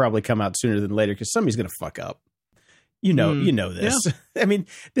this will probably come out sooner than later because somebody's going to fuck up. You know this. Yeah. I mean,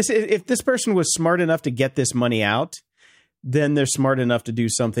 if this person was smart enough to get this money out, then they're smart enough to do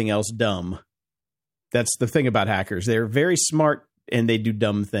something else dumb. That's the thing about hackers. They're very smart and they do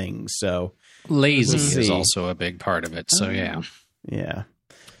dumb things. So lazy is also a big part of it. So yeah.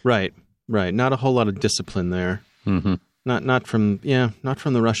 Right. Not a whole lot of discipline there. Mm-hmm. Not from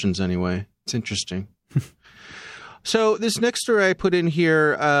the Russians anyway. It's interesting. So this next story I put in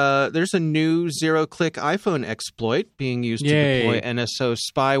here, there's a new zero-click iPhone exploit being used to deploy NSO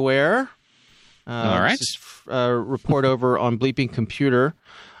spyware. All right. This is a report over on Bleeping Computer.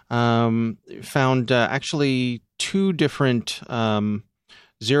 Found actually two different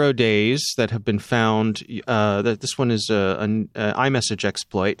 0 days that have been found. That this one is an iMessage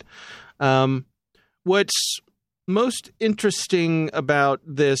exploit. What's most interesting about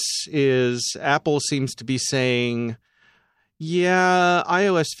this is Apple seems to be saying, yeah,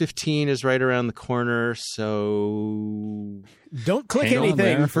 iOS 15 is right around the corner, so don't click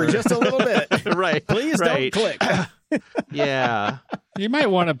anything for just a little bit. Right. Please don't click. Yeah. You might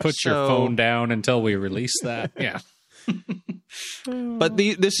want to put your phone down until we release that. Yeah. But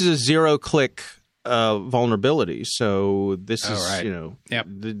this is a zero-click vulnerability, so this is,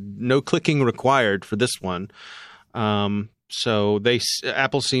 no clicking required for this one. So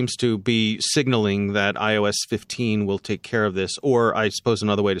Apple seems to be signaling that iOS 15 will take care of this, or I suppose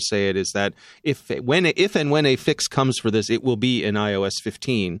another way to say it is that if and when a fix comes for this, it will be in iOS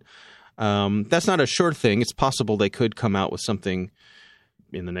 15. That's not a sure thing. It's possible they could come out with something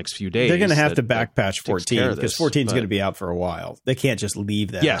in the next few days. They're going to have to backpatch 14 because 14 is going to be out for a while. They can't just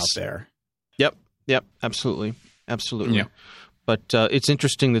leave that out there. Yep, absolutely. Yeah. But it's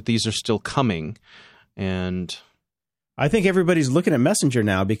interesting that these are still coming, and I think everybody's looking at Messenger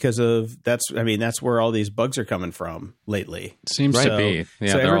now because that's where all these bugs are coming from lately. Seems to be.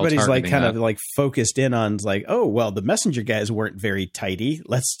 Yeah, so everybody's like kind of like focused in on like, oh, well, the Messenger guys weren't very tidy.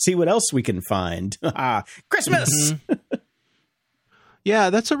 Let's see what else we can find. Christmas. Mm-hmm. Yeah,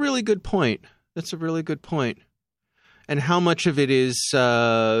 that's a really good point. And how much of it is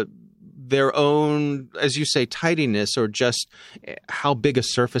their own, as you say, tidiness, or just how big a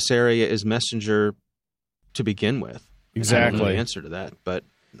surface area is Messenger to begin with? Exactly. I don't know the answer to that, but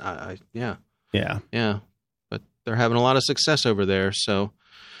yeah. But they're having a lot of success over there, so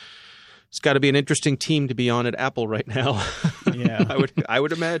it's got to be an interesting team to be on at Apple right now. Yeah, I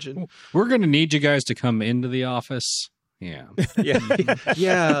would imagine. We're going to need you guys to come into the office. Yeah.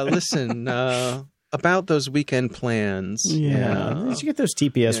 Yeah. Listen, about those weekend plans. Yeah. You should get those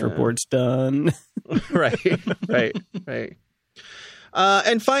TPS reports done. Right.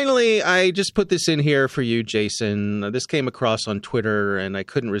 And finally, I just put this in here for you, Jason. This came across on Twitter, and I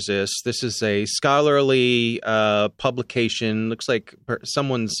couldn't resist. This is a scholarly publication. Looks like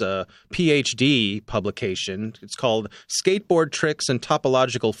someone's PhD publication. It's called Skateboard Tricks and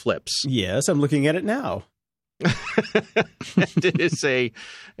Topological Flips. Yes, I'm looking at it now. And it is a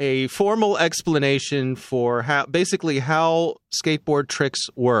formal explanation for how skateboard tricks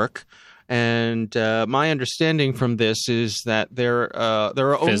work. And my understanding from this is that there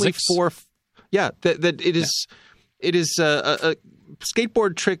are only four. That it is. It is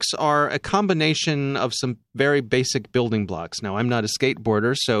skateboard tricks are a combination of some very basic building blocks. Now, I'm not a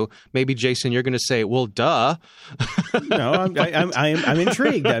skateboarder, so maybe Jason, you're going to say, "Well, duh." No, I'm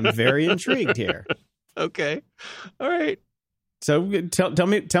intrigued. I'm very intrigued here. Okay, all right. So tell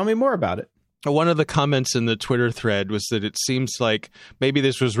me more about it. One of the comments in the Twitter thread was that it seems like maybe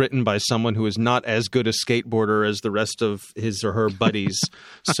this was written by someone who is not as good a skateboarder as the rest of his or her buddies.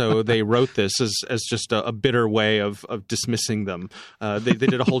 So they wrote this as just a bitter way of dismissing them. They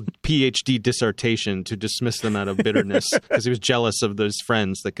did a whole PhD dissertation to dismiss them out of bitterness because he was jealous of those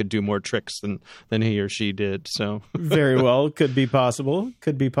friends that could do more tricks than he or she did. So very well, could be possible.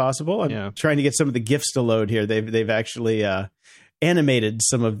 I'm trying to get some of the GIFs to load here. They've actually animated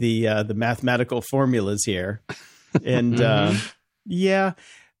some of the mathematical formulas here, and there's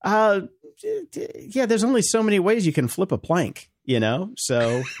only so many ways you can flip a plank,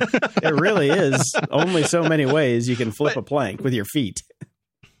 so it really is only so many ways you can flip a plank with your feet.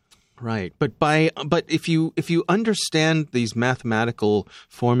 Right, but if you understand these mathematical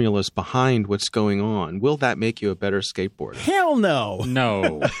formulas behind what's going on, will that make you a better skateboarder? Hell no.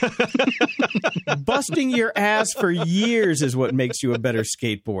 No. Busting your ass for years is what makes you a better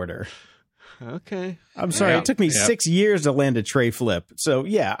skateboarder. Okay. I'm sorry. It took me 6 years to land a tray flip. So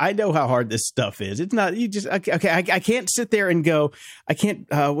yeah, I know how hard this stuff is. It's not, I can't sit there and go, I can't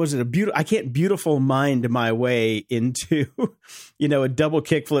beautiful mind my way into, a double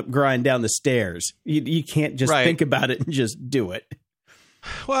kickflip grind down the stairs. You can't just think about it and just do it.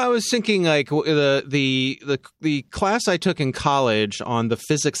 Well, I was thinking like the class I took in college on the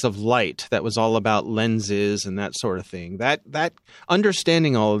physics of light that was all about lenses and that sort of thing. That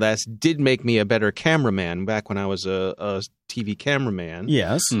understanding all of that did make me a better cameraman back when I was a TV cameraman.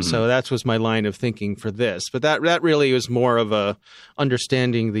 Yes. Mm-hmm. So that was my line of thinking for this. But that really was more of a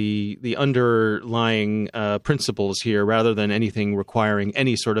understanding the underlying principles here rather than anything requiring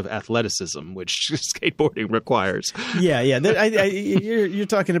any sort of athleticism, which skateboarding requires. Yeah. You're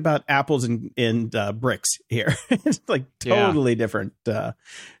talking about apples and bricks here. It's like totally different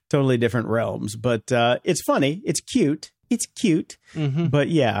realms. But it's funny. It's cute. Mm-hmm. But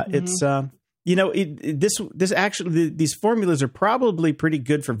yeah, it's these formulas are probably pretty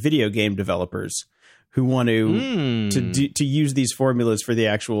good for video game developers who want to use these formulas for the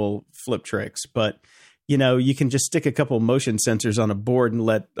actual flip tricks. But you can just stick a couple motion sensors on a board and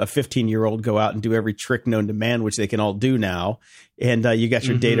let a 15-year-old go out and do every trick known to man, which they can all do now. And you got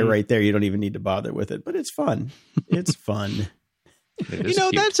your data right there. You don't even need to bother with it. But it's fun. It's fun.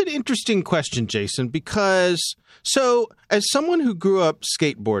 That's an interesting question, Jason, because so as someone who grew up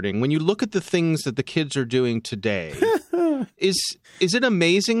skateboarding, when you look at the things that the kids are doing today, is it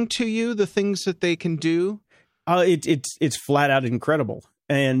amazing to you, the things that they can do? It's flat out incredible.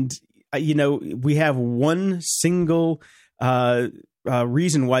 And we have one single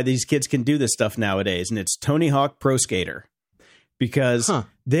reason why these kids can do this stuff nowadays, and it's Tony Hawk Pro Skater. Because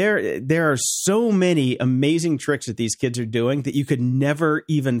there are so many amazing tricks that these kids are doing that you could never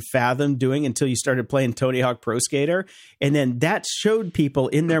even fathom doing until you started playing Tony Hawk Pro Skater. And then that showed people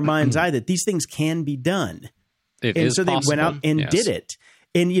in their mind's eye that these things can be done. So they went out and did it.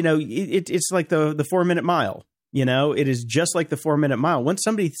 And, it's like the 4-minute mile. It is just like the 4-minute mile. Once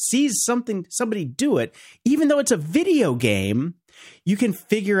somebody sees somebody do it, even though it's a video game, you can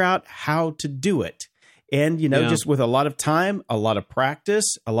figure out how to do it. And, just with a lot of time, a lot of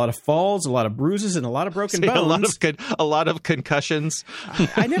practice, a lot of falls, a lot of bruises, and a lot of broken bones. A lot of concussions.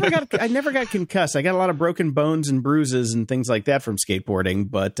 I never got concussed. I got a lot of broken bones and bruises and things like that from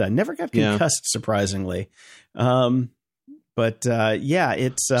skateboarding, but I never got concussed, surprisingly.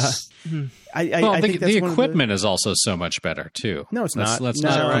 It's. I think the equipment is also so much better too. No, it's not. Let's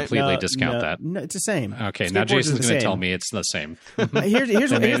not completely discount that. No, it's the same. Okay, now Jason's going to tell me it's the same.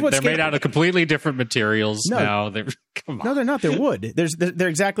 Here's what's they're made out of completely different materials now. Come on. No, they're not. They're wood. They're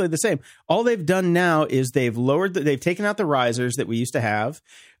exactly the same. All they've done now is they've taken out the risers that we used to have.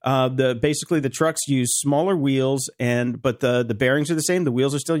 Basically the trucks use smaller wheels but the bearings are the same. The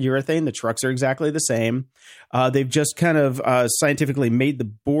wheels are still urethane. The trucks are exactly the same. They've just kind of scientifically made the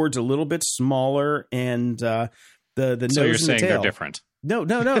boards a little bit smaller and the nose and the tail. So you're saying they're different? No.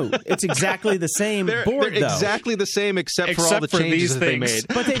 It's exactly the same board, they're exactly the same except for all the changes that they made.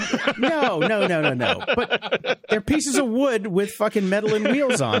 But no. But they're pieces of wood with fucking metal and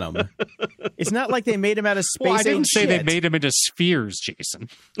wheels on them. It's not like they made them out of space. Well, I didn't say they made them into spheres, Jason.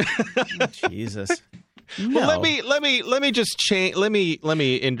 Jesus. No. Well, let me just change. Let me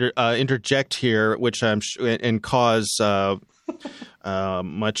interject here, which I'm and cause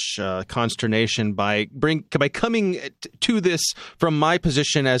much consternation by coming to this from my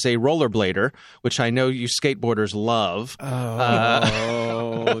position as a rollerblader, which I know you skateboarders love.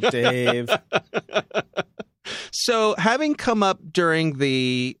 Oh, Dave. So, having come up during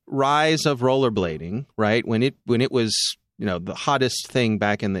the rise of rollerblading, right when it was the hottest thing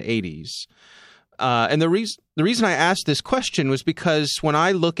back in the 80s. And the reason I asked this question was because when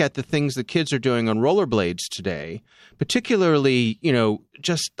I look at the things that kids are doing on rollerblades today, particularly,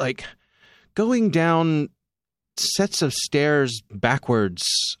 just like going down sets of stairs backwards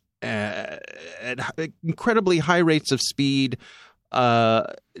at incredibly high rates of speed,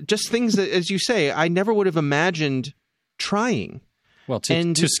 just things that, as you say, I never would have imagined trying. Well, to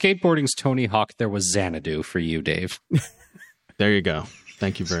skateboarding's Tony Hawk, there was Xanadu for you, Dave. There you go.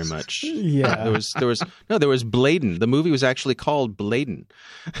 Thank you very much. Yeah. There was Bladen. The movie was actually called Bladen.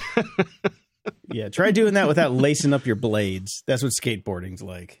 Yeah, try doing that without lacing up your blades. That's what skateboarding's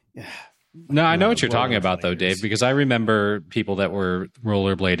like. No, I know what you're talking about, though, Dave, because I remember people that were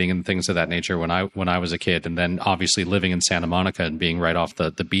rollerblading and things of that nature when I was a kid, and then obviously living in Santa Monica and being right off the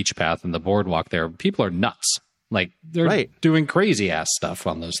beach path and the boardwalk there. People are nuts. Like, they're doing crazy-ass stuff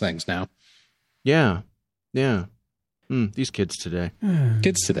on those things now. Yeah. These kids today.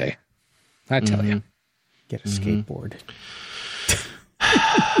 Kids today. I tell you. Get a skateboard.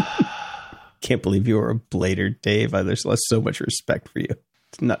 Can't believe you were a blader, Dave. There's so much respect for you.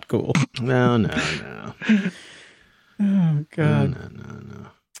 It's not cool. No. Oh, God. No.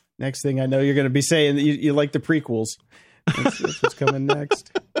 Next thing I know, you're going to be saying that you like the prequels. That's what's coming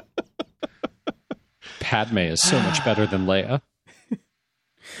next. Padme is so much better than Leia.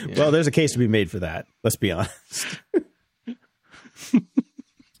 Yeah. Well, there's a case to be made for that. Let's be honest.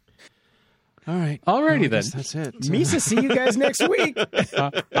 All right. Alrighty then. That's it. Misa, see you guys next week.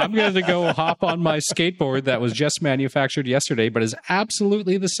 I'm going to go hop on my skateboard that was just manufactured yesterday, but is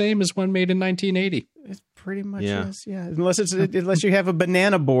absolutely the same as one made in 1980. It pretty much is, yeah. Unless you have a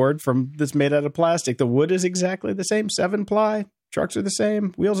banana board that's made out of plastic. The wood is exactly the same. 7-ply. Trucks are the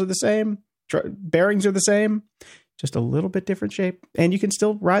same. Wheels are the same. Bearings are the same. Just a little bit different shape. And you can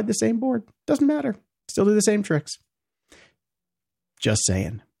still ride the same board. Doesn't matter. Still do the same tricks. Just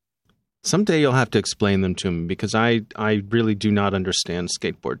saying. Someday you'll have to explain them to me because I really do not understand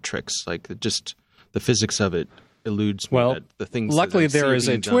skateboard tricks. Like, just the physics of it eludes me. Well, the things luckily there is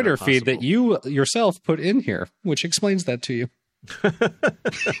a Twitter feed that you yourself put in here, which explains that to you. I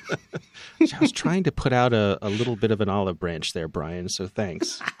was trying to put out a little bit of an olive branch there, Brian, so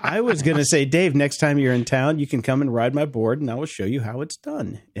thanks. I was going to say, Dave, next time you're in town, you can come and ride my board, and I will show you how it's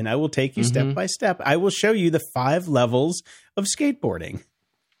done. And I will take you step by step. I will show you the 5 levels of skateboarding.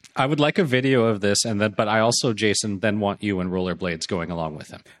 I would like a video of this, but I also, Jason, then want you and rollerblades going along with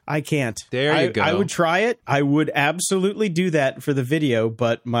him. I can't. There you go. I would try it. I would absolutely do that for the video,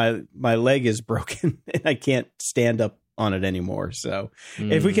 but my leg is broken and I can't stand up on it anymore. So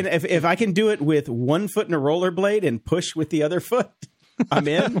if I can do it with one foot in a rollerblade and push with the other foot, I'm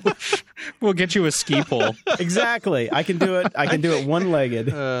in. We'll get you a ski pole. Exactly. I can do it. I can do it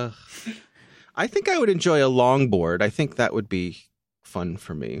one-legged. I think I would enjoy a longboard. I think that would be fun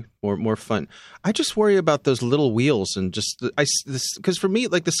for me, or more fun. I just worry about those little wheels and just because for me,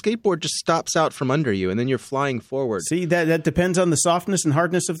 like the skateboard just stops out from under you and then you're flying forward. See, that depends on the softness and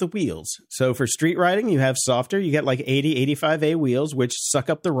hardness of the wheels. So for street riding, you have softer. You get like 80, 85A wheels, which suck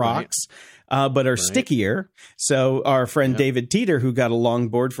up the rocks. But are stickier. So our friend David Teeter, who got a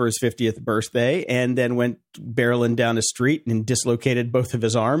longboard for his 50th birthday and then went barreling down a street and dislocated both of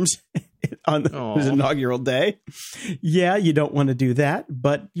his arms on his inaugural day. Yeah, you don't want to do that,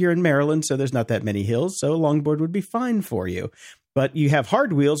 but you're in Maryland, so there's not that many hills, so a longboard would be fine for you. But you have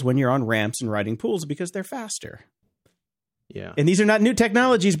hard wheels when you're on ramps and riding pools because they're faster. Yeah. And these are not new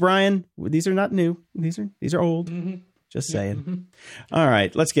technologies, Brian. These are not new. These are old. Mm-hmm. Just saying. All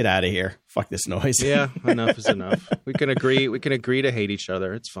right, let's get out of here. Fuck this noise. Yeah, enough is enough. We can agree to hate each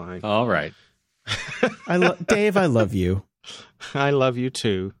other. It's fine. All right. Dave, I love you. I love you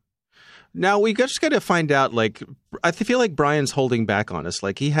too. Now we just got to find out. Like, I feel like Brian's holding back on us.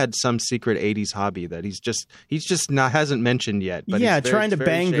 Like he had some secret '80s hobby that he's just hasn't mentioned yet. But trying to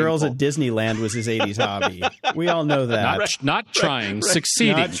bang shameful. Girls at Disneyland was his '80s hobby. We all know that. Not trying,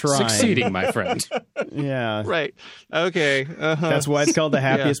 succeeding, not trying. Succeeding, my friend. Yeah, right. Okay, that's why it's called the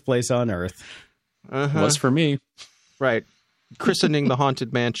happiest place on earth. Was for me. Right, christening the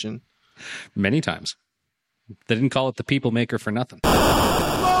haunted mansion many times. They didn't call it the People Maker for nothing.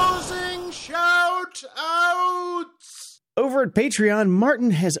 Over at Patreon,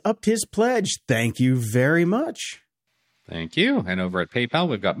 Martin has upped his pledge. Thank you very much. Thank you. And over at PayPal,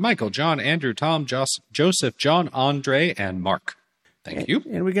 we've got Michael, John, Andrew, Tom, Joseph, John, Andre, and Mark. Thank you.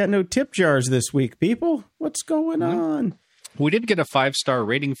 And we got no tip jars this week, people. What's going on? We did get a 5-star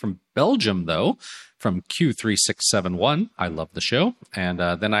rating from Belgium, though, from Q3671. I love the show. And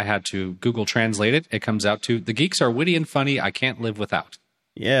then I had to Google translate it. It comes out to, the geeks are witty and funny. I can't live without.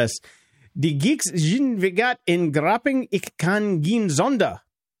 Yes. Die Geeks zijn vegat in grapping. Ik kan geen zonde.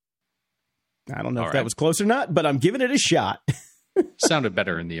 I don't know if that was close or not, but I'm giving it a shot. Sounded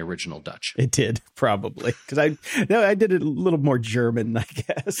better in the original Dutch. It did, probably. Because I did it a little more German, I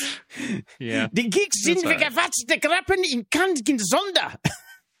guess. Yeah. Die Geeks zijn vegat de grappen. Ik kan geen zonde.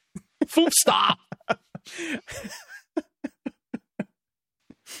 Foopstar.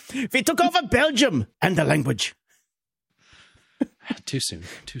 We took over Belgium and the language. Too soon.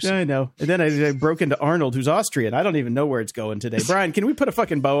 I know. And then I broke into Arnold, who's Austrian. I don't even know where it's going today. Brian, can we put a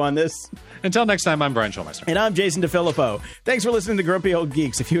fucking bow on this? Until next time, I'm Brian Schulmeister. And I'm Jason DeFilippo. Thanks for listening to Grumpy Old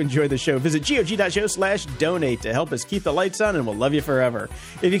Geeks. If you enjoyed the show, visit GOG.show/donate to help us keep the lights on, and we'll love you forever.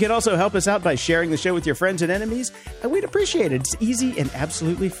 If you can also help us out by sharing the show with your friends and enemies, we'd appreciate it. It's easy and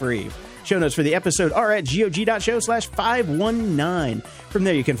absolutely free. Show notes for the episode are at GOG.show/519. From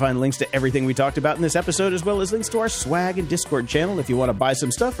there, you can find links to everything we talked about in this episode, as well as links to our swag and Discord channel if you want to buy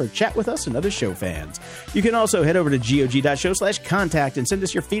some stuff or chat with us and other show fans. You can also head over to GOG.show/contact and send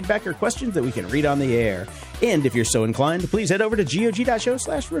us your feedback or questions that we can read on the air. And if you're so inclined, please head over to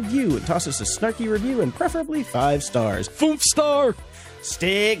GOG.show/review and toss us a snarky review and preferably 5 stars. 5 star!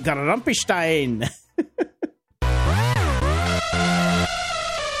 Stay Grumpystein!